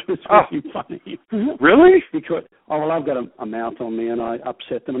 which was really funny. Really? Because I've got a mouth on me, and I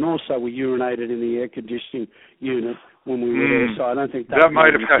upset them, and also we urinated in the air conditioning unit when we were there, so I don't think that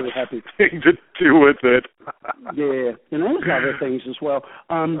might have had something to do with it. Yeah, there's other things as well.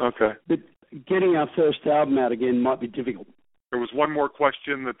 Okay. But getting our first album out again might be difficult. There was one more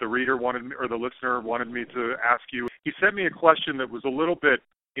question that the reader wanted me, or the listener wanted me to ask you. He sent me a question that was a little bit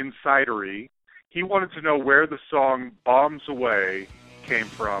insidery. He wanted to know where the song Bombs Away came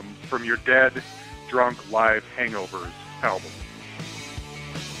from your Dead, Drunk, Live Hangovers album.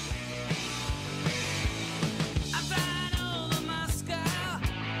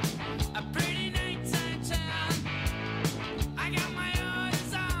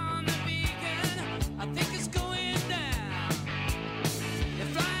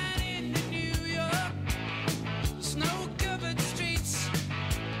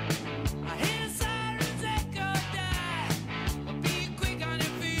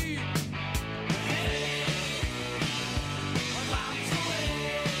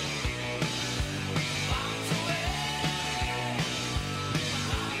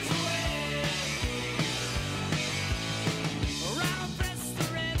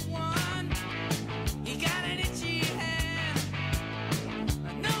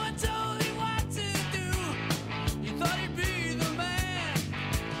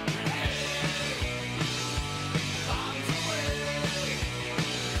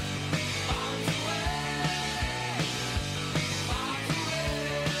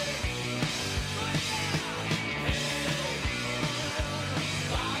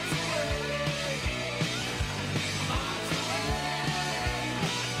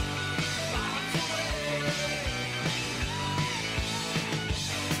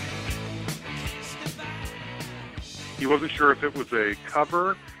 He wasn't sure if it was a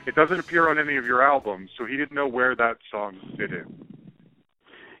cover. It doesn't appear on any of your albums, so he didn't know where that song fit in.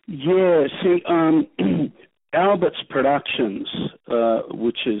 Yeah, see, Albert's Productions,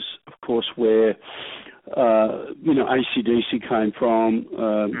 which is, of course, where AC/DC came from,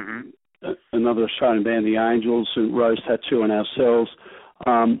 another Australian band, the Angels, and Rose Tattoo and ourselves.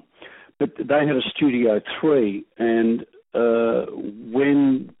 But they had a Studio 3, and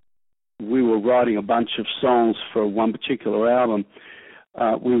when we were writing a bunch of songs for one particular album,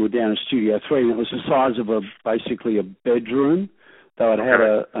 we were down in Studio 3, and it was the size of basically a bedroom. Though it had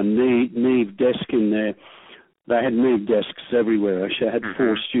a Neve desk in there. They had Neve desks everywhere. Actually, I had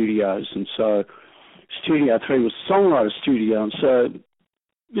 4 studios, and so Studio 3 was a songwriter studio, and so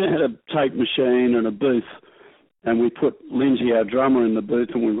it had a tape machine and a booth, and we put Lindsay, our drummer, in the booth,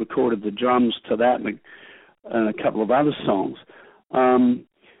 and we recorded the drums to that and a couple of other songs. And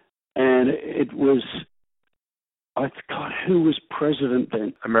it was, God, who was president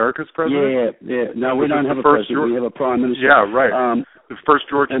then? America's president? Yeah. No, we don't have a president. We have a prime minister. Yeah, right. The first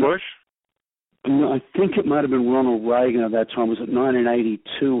George Bush? No, I think it might have been Ronald Reagan at that time. Was it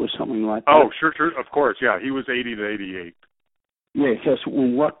 1982 or something like that? Oh, sure. Of course, yeah. He was 80 to 88. Yeah, because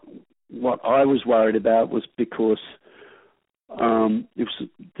what I was worried about was because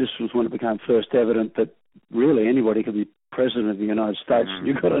this was when it became first evident that really anybody could be president of the United States.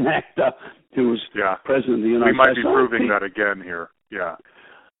 You've got an actor who was president of the United States. We might be proving that again here. Yeah.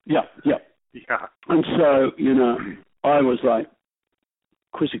 Yeah. And so, I was like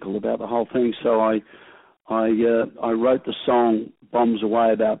quizzical about the whole thing. So I wrote the song "Bombs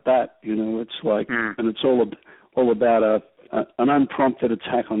Away" about that. It's like, and it's all about an unprompted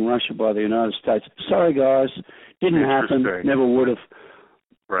attack on Russia by the United States. Sorry, guys, didn't happen. Never would have.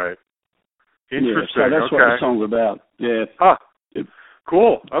 Right. Interesting. So that's what the song's about. Yeah. Ah.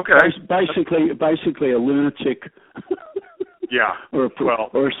 Cool. Okay. Basically a lunatic. Yeah. or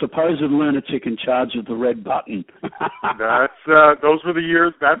a supposed lunatic in charge of the red button. Those were the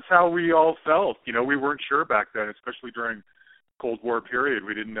years. That's how we all felt. We weren't sure back then, especially during Cold War period.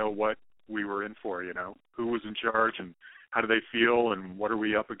 We didn't know what we were in for. Who was in charge and how do they feel and what are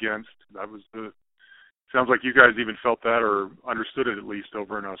we up against. That was sounds like you guys even felt that or understood it at least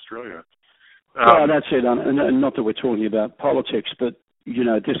over in Australia. Well, that's it. And not that we're talking about politics, but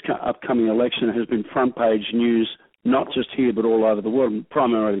this upcoming election has been front page news, not just here but all over the world,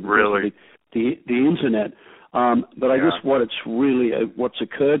 primarily because of the internet. But I guess what's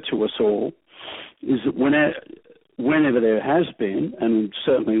occurred to us all is that whenever there has been, and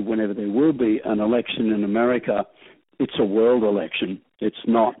certainly whenever there will be an election in America, it's a world election. It's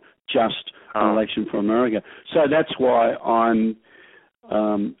not just an election for America. So that's why I'm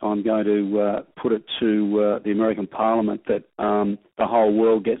going to put it to the American Parliament that the whole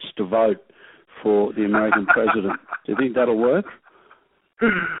world gets to vote for the American president. Do you think that'll work?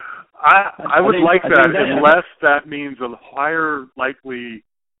 I would like that, unless that means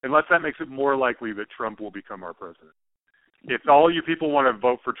unless that makes it more likely that Trump will become our president. If all you people want to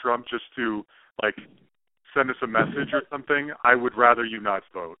vote for Trump just to send us a message or something, I would rather you not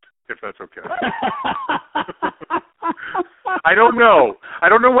vote, if that's okay. I don't know. I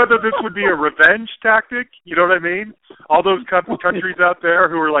don't know whether this would be a revenge tactic. You know what I mean? All those countries out there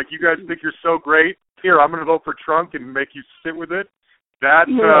who are like, you guys think you're so great. Here, I'm going to vote for Trump and make you sit with it. That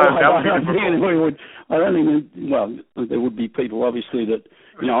would be I don't think, well, there would be people, obviously, that,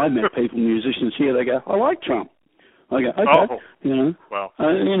 I met people, musicians here, they go, I like Trump. I go, okay. Well.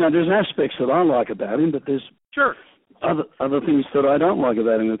 There's aspects that I like about him, but there's other things that I don't like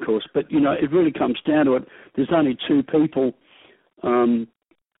about him, of course. But, it really comes down to it. There's only 2 people that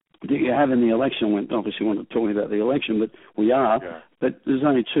you have in the election. Obviously, we're not talking about the election, but we are. Yeah. But there's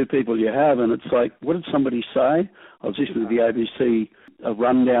only 2 people you have, and it's like, what did somebody say? I was listening to the ABC a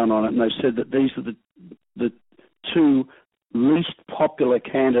rundown on it, and they said that these are the 2 least popular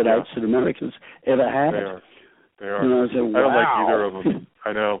candidates that Americans ever had. They are. I don't like either of them.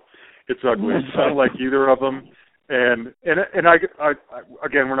 I know. It's ugly. I don't like either of them. And I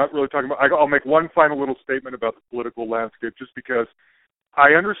again, we're not really talking about. I'll make one final little statement about the political landscape, just because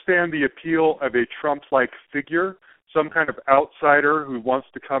I understand the appeal of a Trump-like figure, some kind of outsider who wants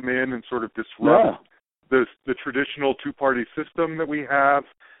to come in and sort of disrupt the traditional 2-party system that we have,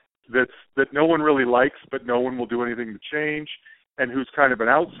 that no one really likes, but no one will do anything to change, and who's kind of an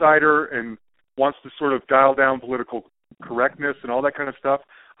outsider and wants to sort of dial down political correctness and all that kind of stuff.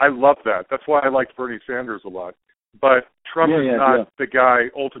 I love that. That's why I liked Bernie Sanders a lot. But Trump is not the guy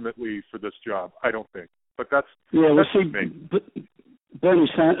ultimately for this job, I don't think. But that's me. But Bernie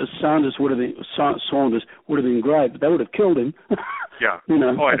Sanders would have been great, but they would have killed him. Yeah. I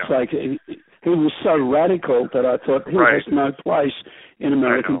know. It's like he was so radical that I thought he has no place in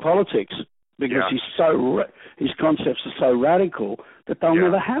American politics because his concepts are so radical that they'll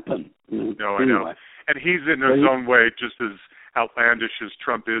never happen. No, I know. And he's in his own way just outlandish as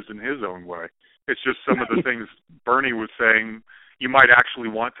Trump is in his own way. It's just some of the things Bernie was saying you might actually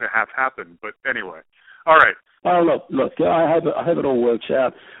want to have happen. But anyway, all right. Oh, look. I hope it all works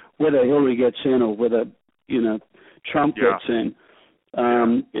out, whether Hillary gets in or whether Trump gets in.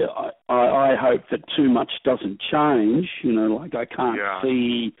 I hope that too much doesn't change. Like I can't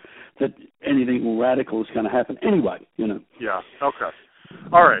see that anything radical is going to happen anyway. Yeah. Okay.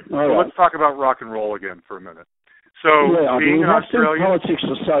 All right. Let's talk about rock and roll again for a minute. So being an Australian, politics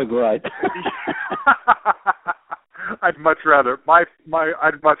are so great. I'd much rather talk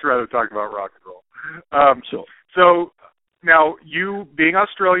about rock and roll. Sure. So now, you being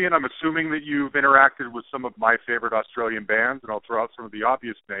Australian, I'm assuming that you've interacted with some of my favorite Australian bands, and I'll throw out some of the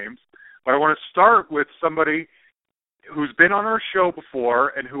obvious names. But I want to start with somebody who's been on our show before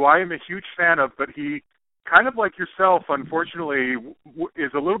and who I am a huge fan of, but he, kind of like yourself, unfortunately,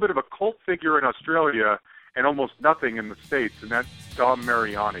 is a little bit of a cult figure in Australia and almost nothing in the States, and that's Dom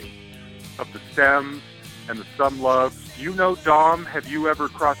Mariani of the Stems and the Some Love. Do you know Dom? Have you ever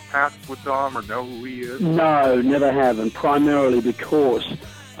crossed paths with Dom or know who he is? No, never have, and primarily because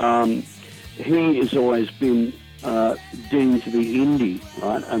he has always been deemed to be indie,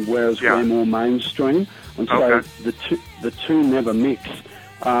 right? And whereas we're more mainstream, and so the two never mix,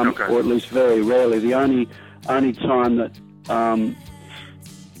 or at least very rarely. The only time that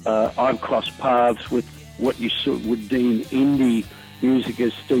I've crossed paths with what you would deem indie music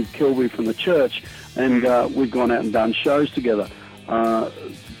is Steve Kilby from the Church, and we've gone out and done shows together. But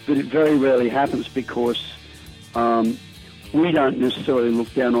it very rarely happens because we don't necessarily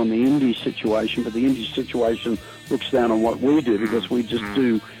look down on the indie situation, but the indie situation looks down on what we do because we just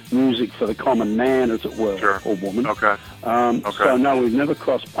do music for the common man, as it were, or woman. Okay. So, no, we've never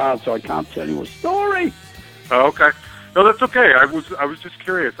crossed paths, so I can't tell you a story. Oh, okay. No, that's okay. I was just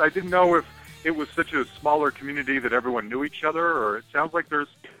curious. I didn't know if it was such a smaller community that everyone knew each other, or it sounds like there's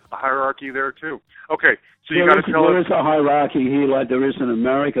a hierarchy there too. Okay, so you got to tell us. There is a hierarchy here, like there is in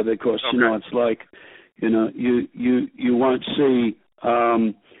America, because it's like, you won't see.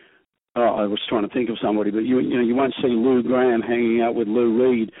 I was trying to think of somebody, but you won't see Lou Gramm hanging out with Lou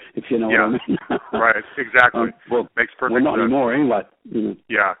Reed, if you know what I mean. Right, exactly. Makes perfect sense. Not anymore, anyway.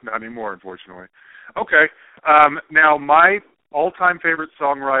 Yeah, not anymore, unfortunately. Okay, now my all-time favorite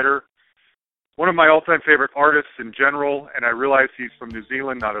songwriter. One of my all-time favorite artists in general, and I realize he's from New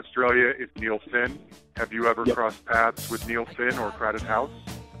Zealand, not Australia, is Neil Finn. Have you ever crossed paths with Neil Finn or Crowded House?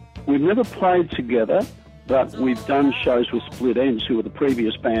 We've never played together, but we've done shows with Split Ends, who were the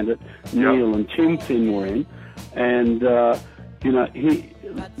previous band that Neil and Tim Finn were in. And,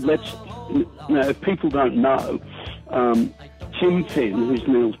 if people don't know, Tim Finn, who's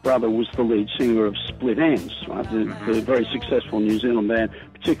Neil's brother, was the lead singer of Split Ends, right? The very successful New Zealand band,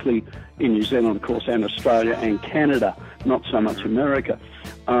 particularly in New Zealand, of course, and Australia and Canada, not so much America.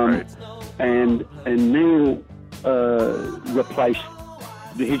 And Neil replaced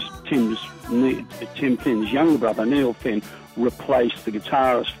Tim Finn's younger brother, Neil Finn, replaced the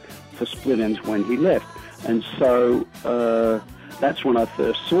guitarist for Split Ends when he left. And so that's when I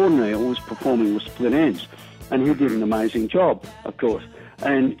first saw Neil was performing with Split Ends. And he did an amazing job, of course.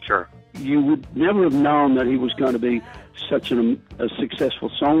 And you would never have known that he was going to be such a successful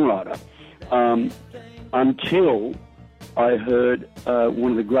songwriter until I heard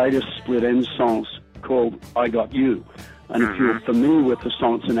one of the greatest Split Ends songs called I Got You. And if you're familiar with the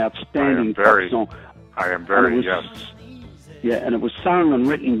song, it's an outstanding pop song. I am very, yes. Yeah, and it was sung and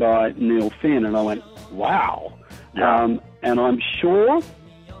written by Neil Finn, and I went, wow. Yeah. And I'm sure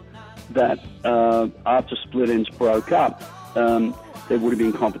that after Split Ends broke up, there would have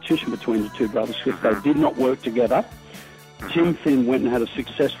been competition between the two brothers because they did not work together. Tim Finn went and had a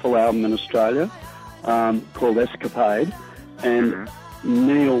successful album in Australia called Escapade, and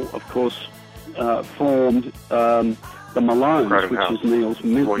Neil, of course, formed the Malones, which is Neil's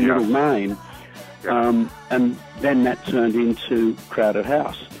middle name, and then that turned into Crowded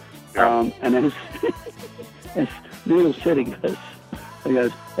House. And as Neil said, he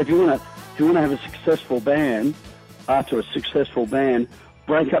goes, if you want to have a successful band, after a successful band,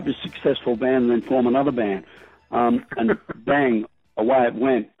 break up your successful band and then form another band. And bang, away it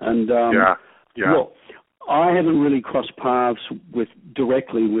went. And look, I haven't really crossed paths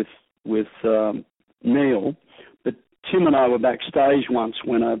directly with Neil, but Tim and I were backstage once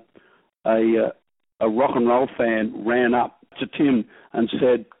when a rock and roll fan ran up to Tim and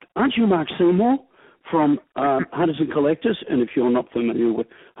said, "Aren't you Mark Seymour from Hunters and Collectors?" And if you're not familiar with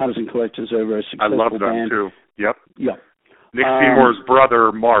Hunters and Collectors, they're a very successful band. I love them too. Yep. Yeah. Nick Seymour's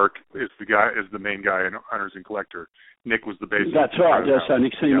brother, Mark, is the main guy in Hunters and Collector. Nick was the bassist. That's right. So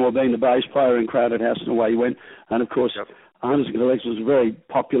Nick Seymour being the bass player in Crowded House, and away he went. And of course, Hunters and Collectors was very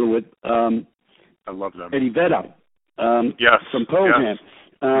popular with I love them. Eddie Vedder Yes. from Pearl Yes.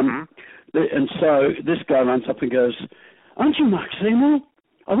 Jam. And so this guy runs up and goes, "Aren't you Mark Seymour?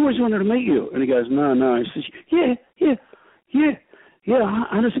 I've always wanted to meet you." And he goes, No. He says, Yeah,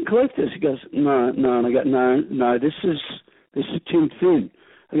 Hunters and Collectors. He goes, No. And I go, No, this is Tim Finn.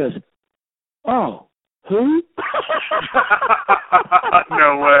 He goes, "Oh, who?"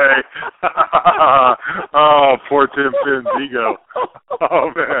 No way. Oh, poor Tim Finn's ego.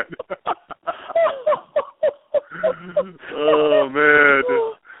 Oh, man. Oh, man.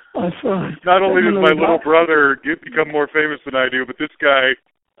 Not only does my little brother become more famous than I do, but this guy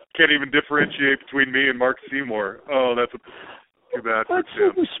can't even differentiate between me and Mark Seymour. Oh, that's too bad for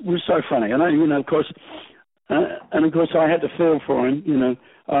Tim. It was so funny. And, of course, I had to feel for him, He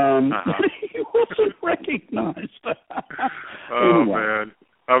wasn't recognized. Oh, Anyway. man.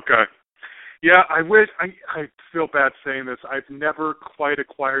 Okay. Yeah, I feel bad saying this. I've never quite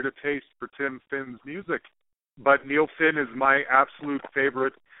acquired a taste for Tim Finn's music. But Neil Finn is my absolute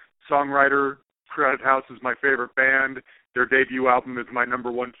favorite songwriter. Crowded House is my favorite band. Their debut album is my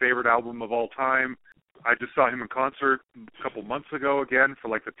number one favorite album of all time. I just saw him in concert a couple months ago again for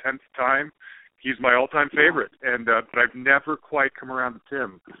like the 10th time. He's my all-time favorite, and but I've never quite come around to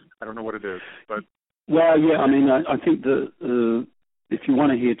Tim. I don't know what it is, but well, yeah. I mean, I think if you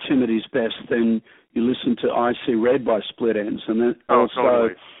want to hear Tim at his best, then you listen to "I See Red" by Split Enz, and then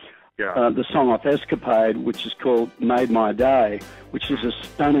totally. Yeah. The song off Escapade, which is called "Made My Day," which is a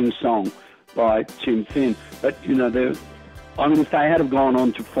stunning song by Tim Finn. But if they had have gone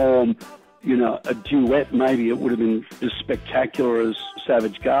on to form, a duet, maybe it would have been as spectacular as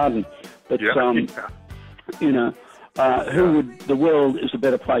Savage Garden. But, the world is a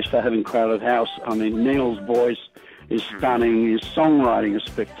better place for having Crowded House. I mean, Neil's voice is stunning. His songwriting is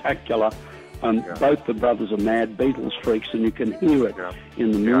spectacular. Both the brothers are mad Beatles freaks, and you can hear it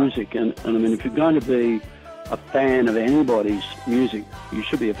in the music. And I mean, if you're going to be a fan of anybody's music, you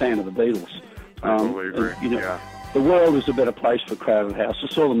should be a fan of the Beatles. I totally agree. The world is a better place for Crowded House. I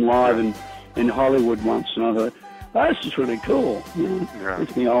saw them live in Hollywood once, and I thought, this is really cool.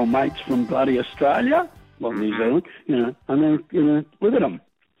 With my old mates from bloody Australia, New Zealand, and then, look at them.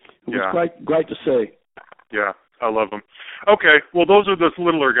 It was great to see. Yeah, I love them. Okay, well, those are the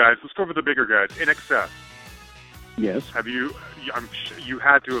littler guys. Let's go over the bigger guys. In Excess. Yes. You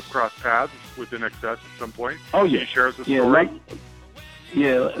had to have crossed paths with In Excess at some point. Oh, yeah. Can you share us a story?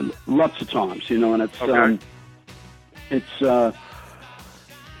 Lots of times, and it's,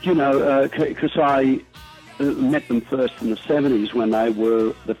 because I met them first in the 70s when they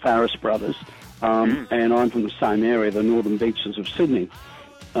were the Farris brothers, and I'm from the same area, the northern beaches of Sydney,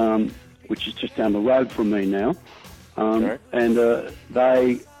 which is just down the road from me now. And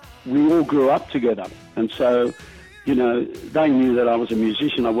we all grew up together, and so, they knew that I was a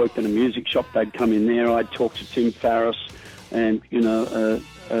musician. I worked in a music shop. They'd come in there. I'd talk to Tim Farris and, Kirk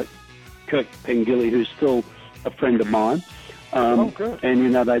Pengilly, who's still a friend of mine. And,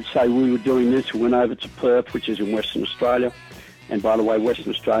 they'd say, we were doing this. We went over to Perth, which is in Western Australia. And, by the way, Western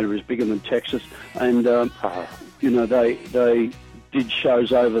Australia is bigger than Texas. And, they did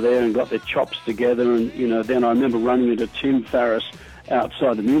shows over there and got their chops together. And, then I remember running into Tim Farris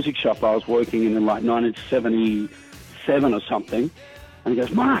outside the music shop I was working in like 1977 or something. And he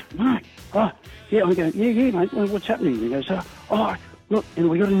goes, Mark, oh, yeah. I go, yeah, mate, what's happening? And he goes, look,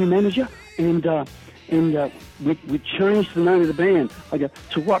 we got a new manager, and we changed the name of the band. I go,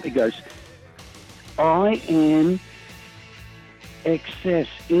 to what? He goes, I Am Excess,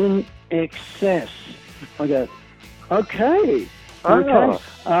 In Excess. I go, okay. That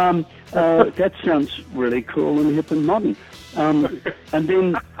sounds really cool and hip and modern. And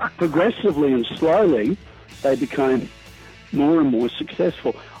then progressively and slowly, they became more and more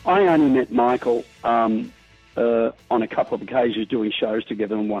successful. I only met Michael on a couple of occasions doing shows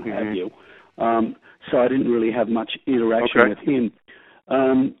together and what have you. So I didn't really have much interaction with him.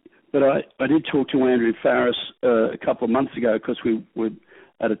 But I did talk to Andrew Farris a couple of months ago because we were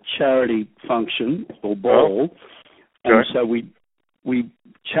at a charity function or ball. And so we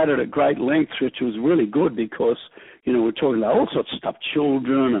chatted at great length, which was really good because, we're talking about all sorts of stuff,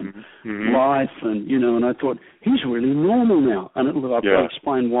 children and life and, and I thought, he's really normal now. And I'll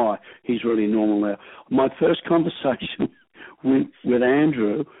explain why he's really normal now. My first conversation with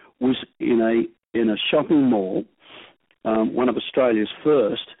Andrew was in a shopping mall, one of Australia's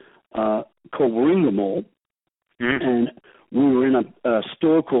first, called Warringah Mall. And we were in a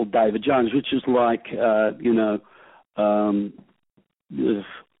store called David Jones, which is like,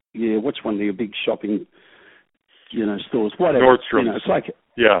 what's one of your big shopping, stores? Whatever. Nordstrom's. It's like,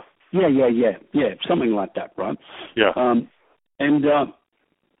 Yeah, something like that, right? Yeah.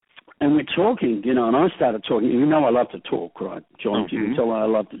 And we're talking, and I started talking. I love to talk, right, John? You can tell I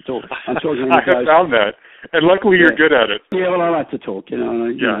love to talk. I'm talking. And I have found that, and luckily you're good at it. Yeah, well, I like to talk.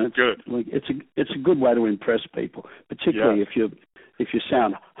 Good. It's a good way to impress people, particularly if you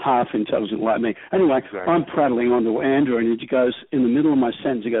sound half intelligent like me. Anyway, exactly. I'm prattling on to Andrew, and he goes in the middle of my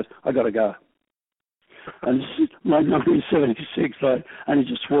sentence. He goes, "I got to go," and this is like 1976, and he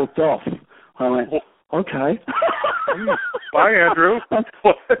just walked off. I went, "Okay." Bye, Andrew.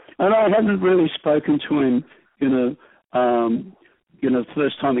 And I hadn't really spoken to him, the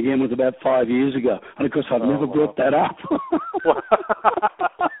first time again was about 5 years ago. And of course, I've never brought that up.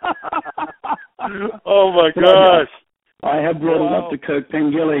 Oh my gosh. I have brought it up to Kirk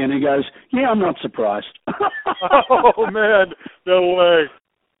Pengilly, and he goes, "Yeah, I'm not surprised." Oh man, no way.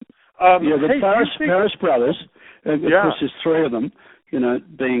 The Paris brothers, of course there's three of them,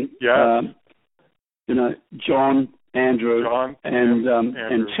 being, John, Andrew,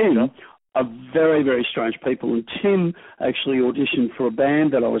 and Tim are very, very strange people. And Tim actually auditioned for a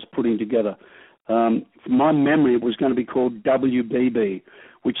band that I was putting together. From my memory, it was going to be called WBB,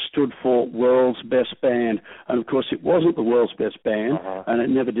 which stood for World's Best Band. And, of course, it wasn't the World's Best Band, and it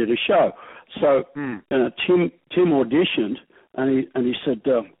never did a show. So Tim auditioned, and he said,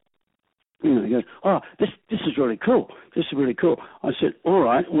 he goes, "Oh, this is really cool. This is really cool." I said, "All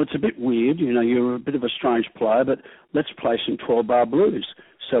right, well, it's a bit weird. You're a bit of a strange player, but let's play some 12-bar blues."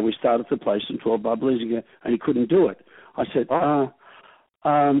 So we started to play some 12-bar blues again, and he couldn't do it. I said,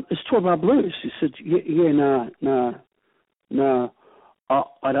 "It's 12-bar blues." He said, no,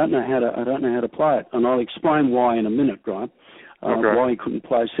 I don't know how to play it, and I'll explain why in a minute, right? Why he couldn't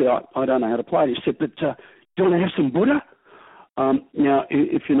play. He said, I don't know how to play it. He said, "But do you want to have some Buddha?" Now,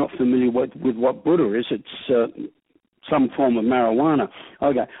 if you're not familiar with what Buddha is, it's some form of marijuana.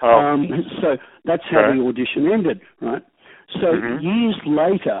 Okay. So that's how the audition ended, right? So years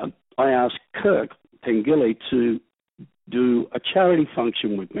later, I asked Kirk Pengilly to do a charity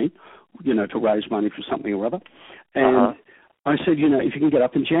function with me, to raise money for something or other. And I said, if you can get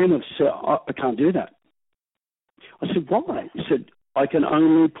up and jam with us. He said, I can't do that. I said, "Why?" He said, "I can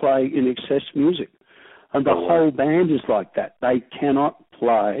only play in excess music." And the whole band is like that. They cannot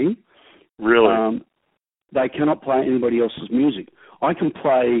play. Really? They cannot play anybody else's music. I can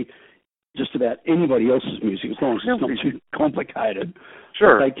play just about anybody else's music as long as it's not too complicated.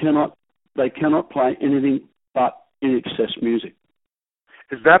 Sure. But they cannot play anything but in excess music.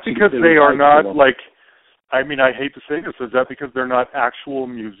 Is that because they are not I hate to say this, is that because they're not actual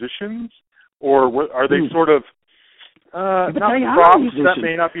musicians? Or are they sort of, not props, that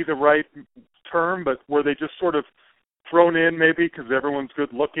may not be the right term, but were they just sort of thrown in maybe because everyone's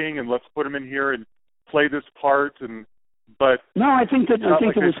good looking and let's put them in here and play this part? No, I think it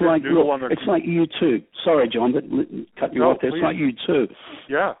was like, look, it's like U2. Sorry, John, but cut you off there. It's like U2.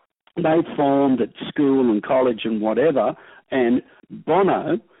 Yeah. They formed at school and college and whatever, and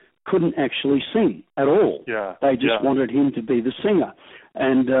Bono couldn't actually sing at all. Yeah. They just wanted him to be the singer.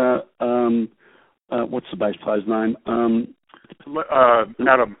 And what's the bass player's name?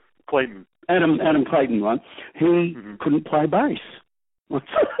 Adam Clayton. Adam Clayton, right? He couldn't play bass. With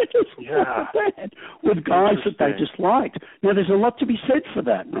guys that they just liked. Now, there's a lot to be said for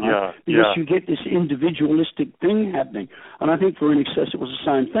that, right? Because you get this individualistic thing happening. And I think for In Excess, it was the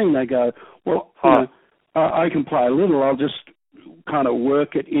same thing. They go, well, I can play a little. I'll just kind of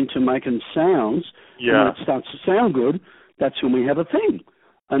work it into making sounds. And when it starts to sound good, that's when we have a thing.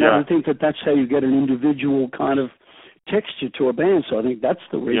 And I think that's how you get an individual kind of texture to a band. So I think that's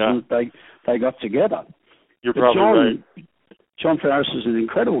the reason that they got together. You're probably right. John Farris is an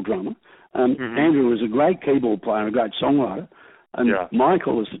incredible drummer. Andrew is a great keyboard player and a great songwriter. And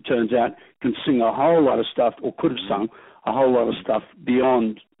Michael, as it turns out, can sing a whole lot of stuff, or could have sung a whole lot of stuff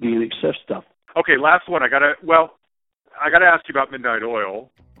beyond the In Excess stuff. Okay, last one. I gotta ask you about Midnight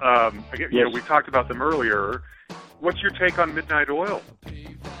Oil. We talked about them earlier. What's your take on Midnight Oil?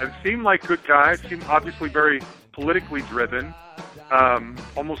 It seemed like good guys. Seemed obviously very politically driven,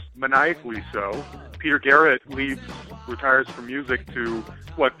 almost maniacally so. Peter Garrett retires from music to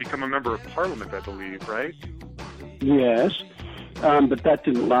become a member of Parliament, I believe, right? Yes, but that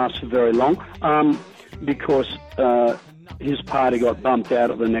didn't last for very long because his party got bumped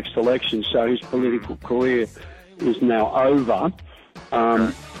out of the next election, so his political career is now over.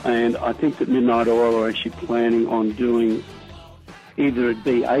 And I think that Midnight Oil are actually planning on doing either it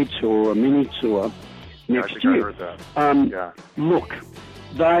be a tour or a mini tour next year. I heard that. Look,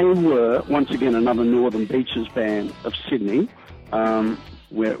 they were, once again, another Northern Beaches band of Sydney,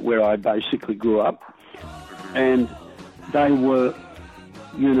 where I basically grew up. And they were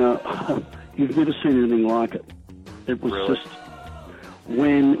you know, you've never seen anything like it. It was Really? just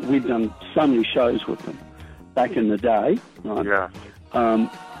when we'd done so many shows with them back in the day, right? Yeah.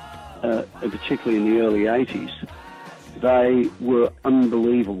 Particularly in the early 80s, they were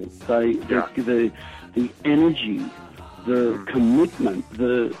unbelievable. The energy, the commitment,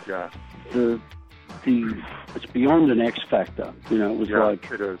 it's beyond an X factor. You know, it was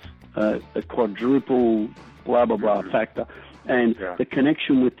like it is. A quadruple blah blah blah factor, and the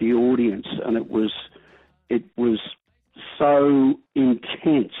connection with the audience, and it was so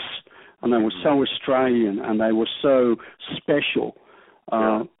intense, and they were so Australian, and they were so special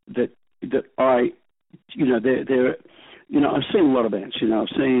that I, you know, they're you know, I've seen a lot of bands. You know, I've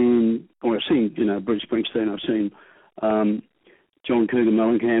seen you know, Bruce Springsteen. I've seen John Cougar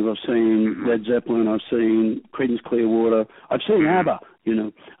Mellencamp. I've seen Led Zeppelin. I've seen Creedence Clearwater. I've seen ABBA. You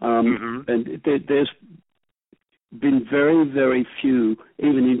know, and there's been very, very few,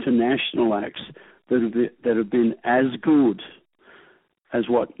 even international acts that have been as good as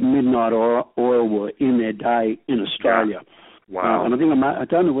what Midnight Oil were in their day in Australia. Yeah. Wow. And I think I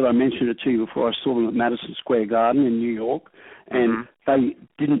don't know whether I mentioned it to you before. I saw them at Madison Square Garden in New York, and they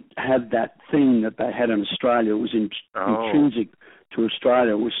didn't have that thing that they had in Australia. It was intrinsic to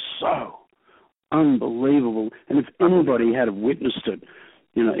Australia. It was so unbelievable. And if anybody had have witnessed it,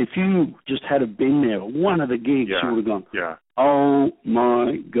 you know, if you just had have been there at one of the gigs, you would have gone, oh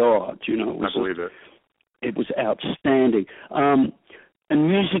my God, you know. I believe it. It was outstanding. And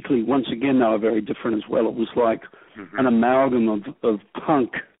musically, once again, they were very different as well. It was like an amalgam of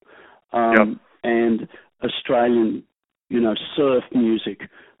punk and Australian, you know, surf music,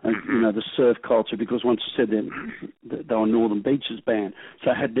 you know, the surf culture, because once I said that they were Northern Beaches band,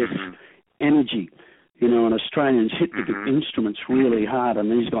 so I had this energy, you know, and Australians hit the instruments really hard, and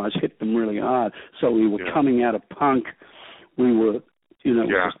these guys hit them really hard. So we were coming out of punk. We were, you know,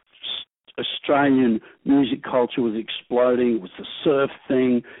 Australian music culture was exploding. It was the surf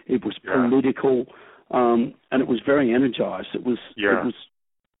thing. It was political, and it was very energized. It was,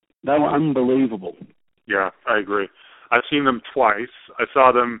 they were unbelievable. Yeah, I agree. I've seen them twice. I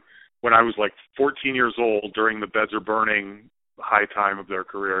saw them when I was like 14 years old during the Beds Are Burning high time of their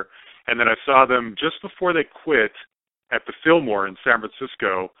career. And then I saw them just before they quit at the Fillmore in San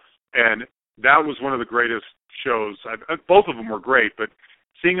Francisco. And that was one of the greatest shows. Both of them were great, but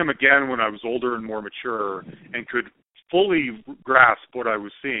seeing them again when I was older and more mature and could fully grasp what I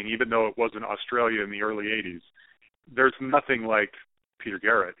was seeing, even though it wasn't Australia in the early 80s, there's nothing like Peter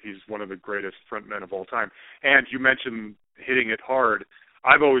Garrett. He's one of the greatest frontmen of all time. And you mentioned hitting it hard.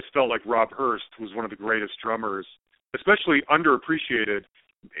 I've always felt like Rob Hurst was one of the greatest drummers, especially underappreciated.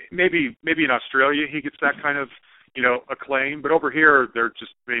 Maybe in Australia he gets that kind of, you know, acclaim, but over here they're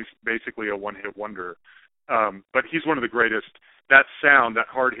just basically a one-hit wonder. But he's one of the greatest. That sound, that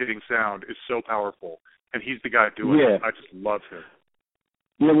hard-hitting sound, is so powerful, and he's the guy doing it. I just love him.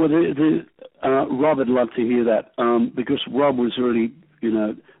 Yeah, well, Rob would love to hear that, because Rob was really, you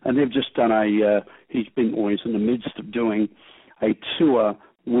know, and they've just done he's been always in the midst of doing a tour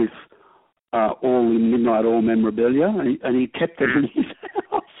with all the Midnight Oil memorabilia, and he kept it in his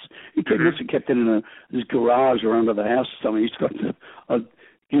house. He kept it in his garage or under the house or something. He's got,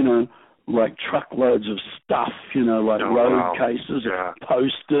 you know, like truckloads of stuff, you know, like road cases,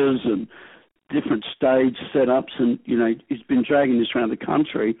 posters, and different stage setups, and, you know, he's been dragging this around the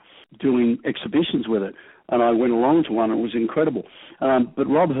country doing exhibitions with it. And I went along to one. It was incredible. But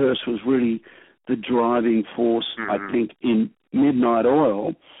Rob Hurst was really the driving force, I think, in Midnight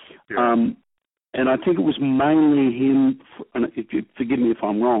Oil. And I think it was mainly him, and if you forgive me if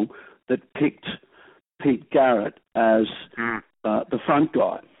I'm wrong, that picked Pete Garrett as the front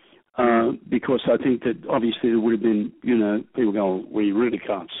guy. Because I think that obviously there would have been, you know, people going, well, you really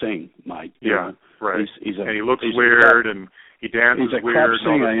can't sing, mate. You know? Right. And he looks weird, and he dances weird. He's a weird. crap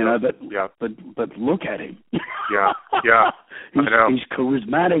singer, you know, but look at him. He's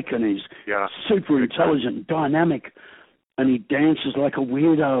charismatic, and he's super intelligent, dynamic, and he dances like a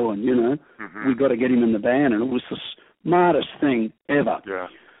weirdo, and, you know, we got to get him in the band, and it was the smartest thing ever.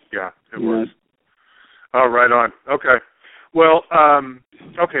 It was. Oh, right on. Okay. Well, so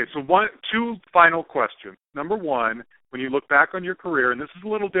two final questions. Number one, when you look back on your career, and this is a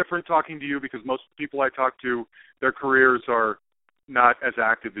little different talking to you because most people I talk to, their careers are not as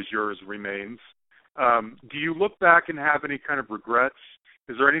active as yours remains. Do you look back and have any kind of regrets?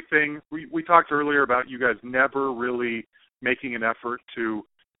 Is there anything, we talked earlier about you guys never really making an effort to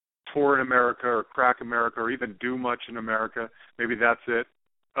tour in America or crack America or even do much in America. Maybe that's it.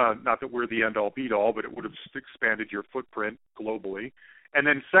 not that we're the end-all, be-all, but it would have expanded your footprint globally. And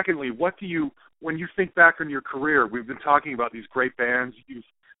then secondly, when you think back on your career, we've been talking about these great bands you've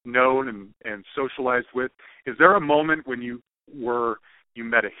known and socialized with. Is there a moment when you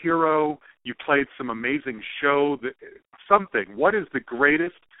met a hero, you played some amazing show, something? What is the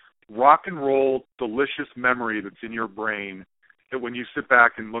greatest rock and roll delicious memory that's in your brain that when you sit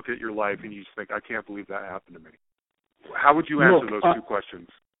back and look at your life and you just think, I can't believe that happened to me? How would you answer those two questions?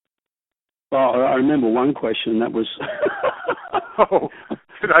 Well, I remember one question, that was... Oh,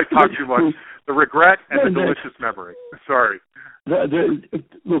 did I talk too much? The regret and the delicious memory. Sorry.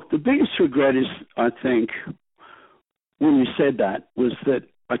 Look, the biggest regret is, I think, when you said that, was that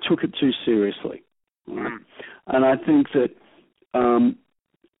I took it too seriously. Right? And I think that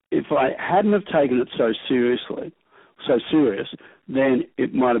if I hadn't have taken it so serious, then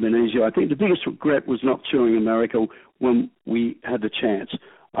it might have been easier. I think the biggest regret was not touring America when we had the chance,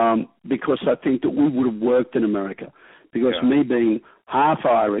 because I think that we would have worked in America. Because me being half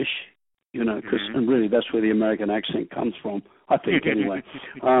Irish, and really that's where the American accent comes from, I think anyway.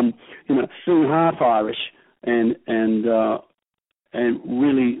 Being half Irish and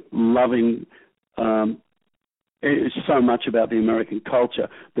really loving so much about the American culture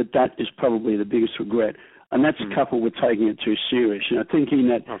that is probably the biggest regret. And that's coupled with taking it too serious, thinking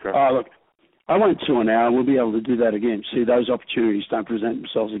that, look, I won't tour now, we'll be able to do that again. See, those opportunities don't present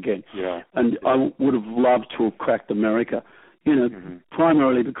themselves again. Yeah. And I would have loved to have cracked America,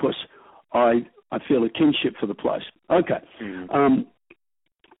 primarily because I feel a kinship for the place. Okay.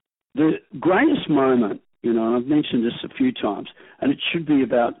 The greatest moment, and I've mentioned this a few times, and it should be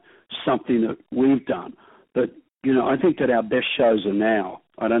about something that we've done, but, I think that our best shows are now.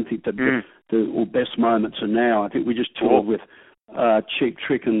 I don't think that the best moments are now. I think we just toured with Cheap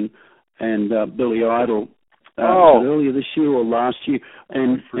Trick and Billy Idol earlier this year or last year,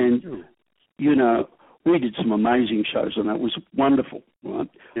 and we did some amazing shows, and that was wonderful, right?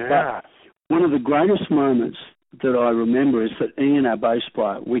 Yeah. But one of the greatest moments that I remember is that Ian, our bass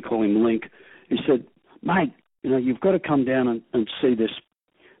player, we call him Link, he said, mate, you've got to come down and see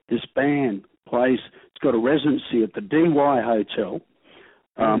this band plays. It's got a residency at the DY Hotel.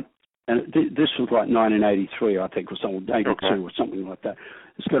 And this was like 1983, I think, or something, 82 or something like that.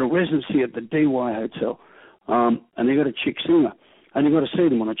 It's got a residency at the DY Hotel, and they've got a chick singer, and you've got to see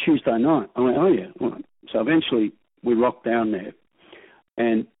them on a Tuesday night. I went, oh, yeah. All right. So eventually we rocked down there,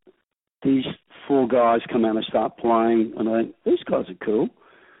 and these four guys come out and start playing, and I went, these guys are cool.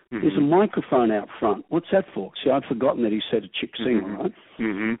 There's a microphone out front. What's that for? See, I'd forgotten that he said a chick singer, right?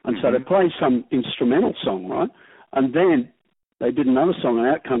 And so they played some instrumental song, right? And then they did another song, and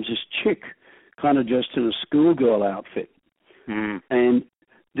out comes this chick, kind of dressed in a schoolgirl outfit. And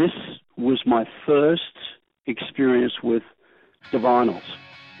this was my first experience with the Vinyls.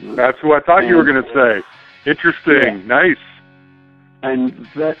 That's what I thought you were going to say. Interesting. Yeah. Nice. And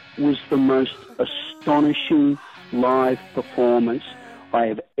that was the most astonishing live performance I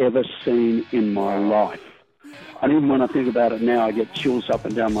have ever seen in my life. And even when I think about it now, I get chills up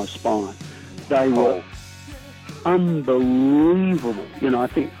and down my spine. They were unbelievable. I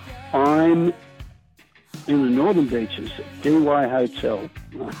think I'm in the Northern Beaches, DY Hotel.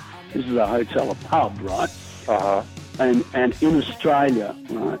 This is a hotel, a pub, right? And in Australia,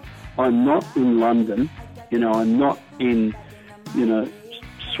 right? I'm not in London. I'm not in,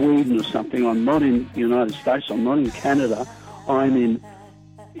 Sweden or something. I'm not in the United States. I'm not in Canada. I'm in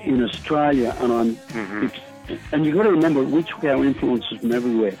Australia, and I'm. And you've got to remember, we took our influences from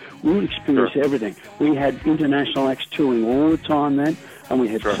everywhere. We would experience everything. We had international acts touring all the time then, and we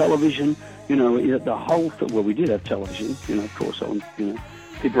had television. The whole thing. Well, we did have television. Of course, people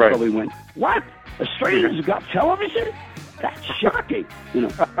probably went, "What? Australians have got television? That's shocking."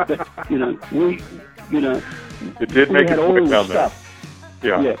 But we, it did make had it all quick the down stuff.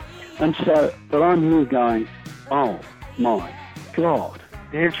 There. Yeah. And so, but I'm here going, oh my God.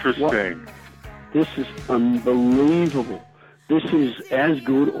 Interesting. This is unbelievable. This is as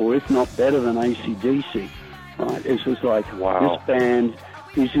good, or if not better, than AC/DC. Right? It's just like, this band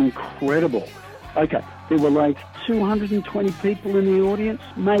is incredible. Okay, there were like 220 people in the audience,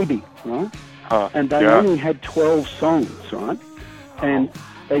 maybe, right? And they only had 12 songs, right? And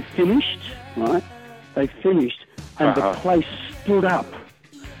they finished, right? They finished, and the place stood up.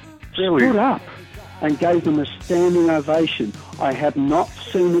 Stood up and gave them a standing ovation. I have not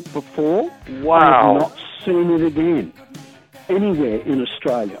seen it before. Wow. I have not seen it again anywhere in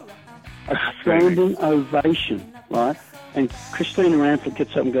Australia. A standing ovation, right? And Christina Ramford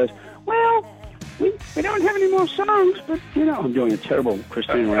gets up and goes, well, we don't have any more songs, but, I'm doing a terrible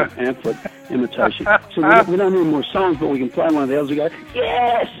Christina Amphlett imitation. So we don't need more songs, but we can play one of the others. We go,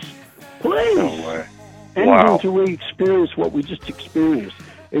 yes, please. No way. Anything to re-experience what we just experienced.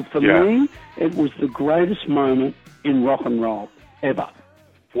 For me, it was the greatest moment in rock and roll ever.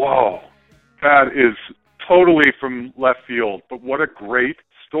 Whoa. That is totally from left field, but what a great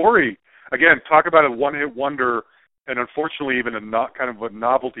story. Again, talk about a one-hit wonder, and unfortunately even kind of a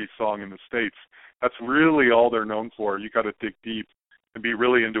novelty song in the States. That's really all they're known for. You got to dig deep and be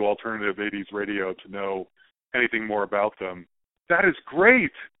really into alternative 80s radio to know anything more about them. That is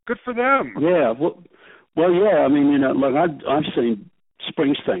great. Good for them. Yeah. Well, yeah. I mean, look, I've seen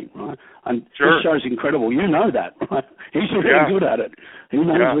Springsteen, right? And Sure. This show's incredible. You know that, right? He's really good at it. He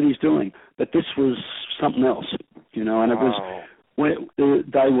knows what he's doing. But this was something else, and it was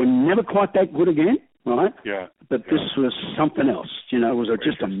they were never quite that good again, right? Yeah. But this was something else. It was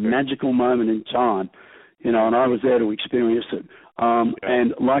just a magical moment in time, and I was there to experience it.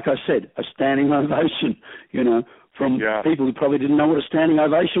 And like I said, a standing ovation, from people who probably didn't know what a standing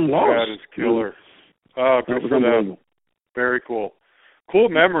ovation was. That is killer. Oh, good for them. Very cool. Cool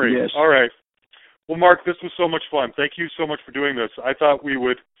memory. Yes. All right. Well, Mark, this was so much fun. Thank you so much for doing this. I thought we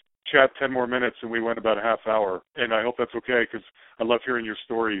would chat 10 more minutes, and we went about a half hour, and I hope that's okay because I love hearing your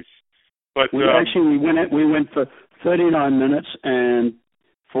stories. But we went for 39 minutes and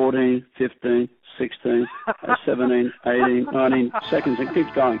 14, 15, 16, 17, 18, 19 seconds. It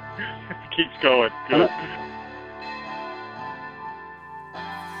keeps going. Keeps going. Good.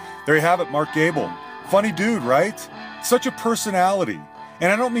 There you have it, Mark Gable. Funny dude, right? Such a personality.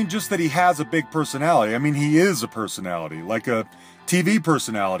 And I don't mean just that he has a big personality. I mean, he is a personality, like a TV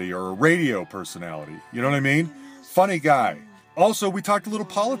personality or a radio personality. You know what I mean? Funny guy. Also, we talked a little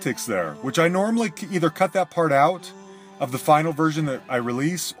politics there, which I normally either cut that part out of the final version that I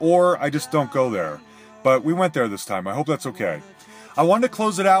release, or I just don't go there. But we went there this time. I hope that's okay. I wanted to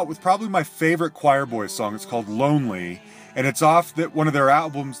close it out with probably my favorite Choirboys song. It's called Lonely, and it's off one of their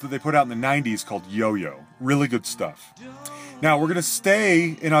albums that they put out in the 90s called Yo-Yo. Really good stuff. Now, we're going to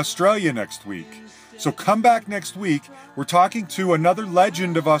stay in Australia next week. So come back next week. We're talking to another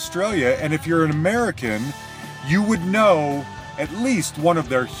legend of Australia, and if you're an American, you would know at least one of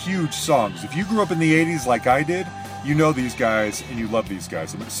their huge songs. If you grew up in the 80s like I did, you know these guys and you love these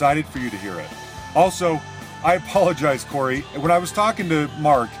guys. I'm excited for you to hear it. Also, I apologize, Corey. When I was talking to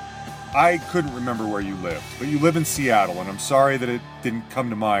Mark, I couldn't remember where you lived, but you live in Seattle, and I'm sorry that it didn't come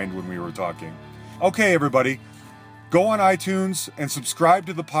to mind when we were talking. Okay, everybody. Go on iTunes and subscribe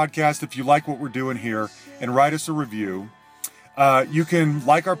to the podcast if you like what we're doing here, and write us a review. You can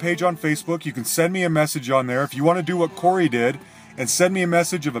like our page on Facebook. You can send me a message on there. If you want to do what Corey did and send me a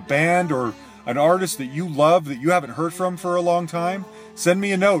message of a band or an artist that you love that you haven't heard from for a long time, send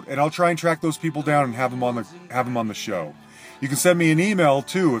me a note, and I'll try and track those people down and have them on the show. You can send me an email,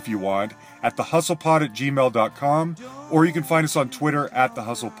 too, if you want, at thehustlepod@gmail.com, or you can find us on Twitter at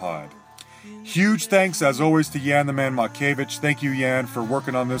thehustlepod. Huge thanks, as always, to Jan the Man Matkevich. Thank you, Jan, for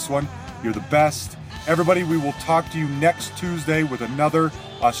working on this one. You're the best. Everybody, we will talk to you next Tuesday with another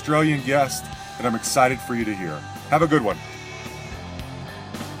Australian guest that I'm excited for you to hear. Have a good one.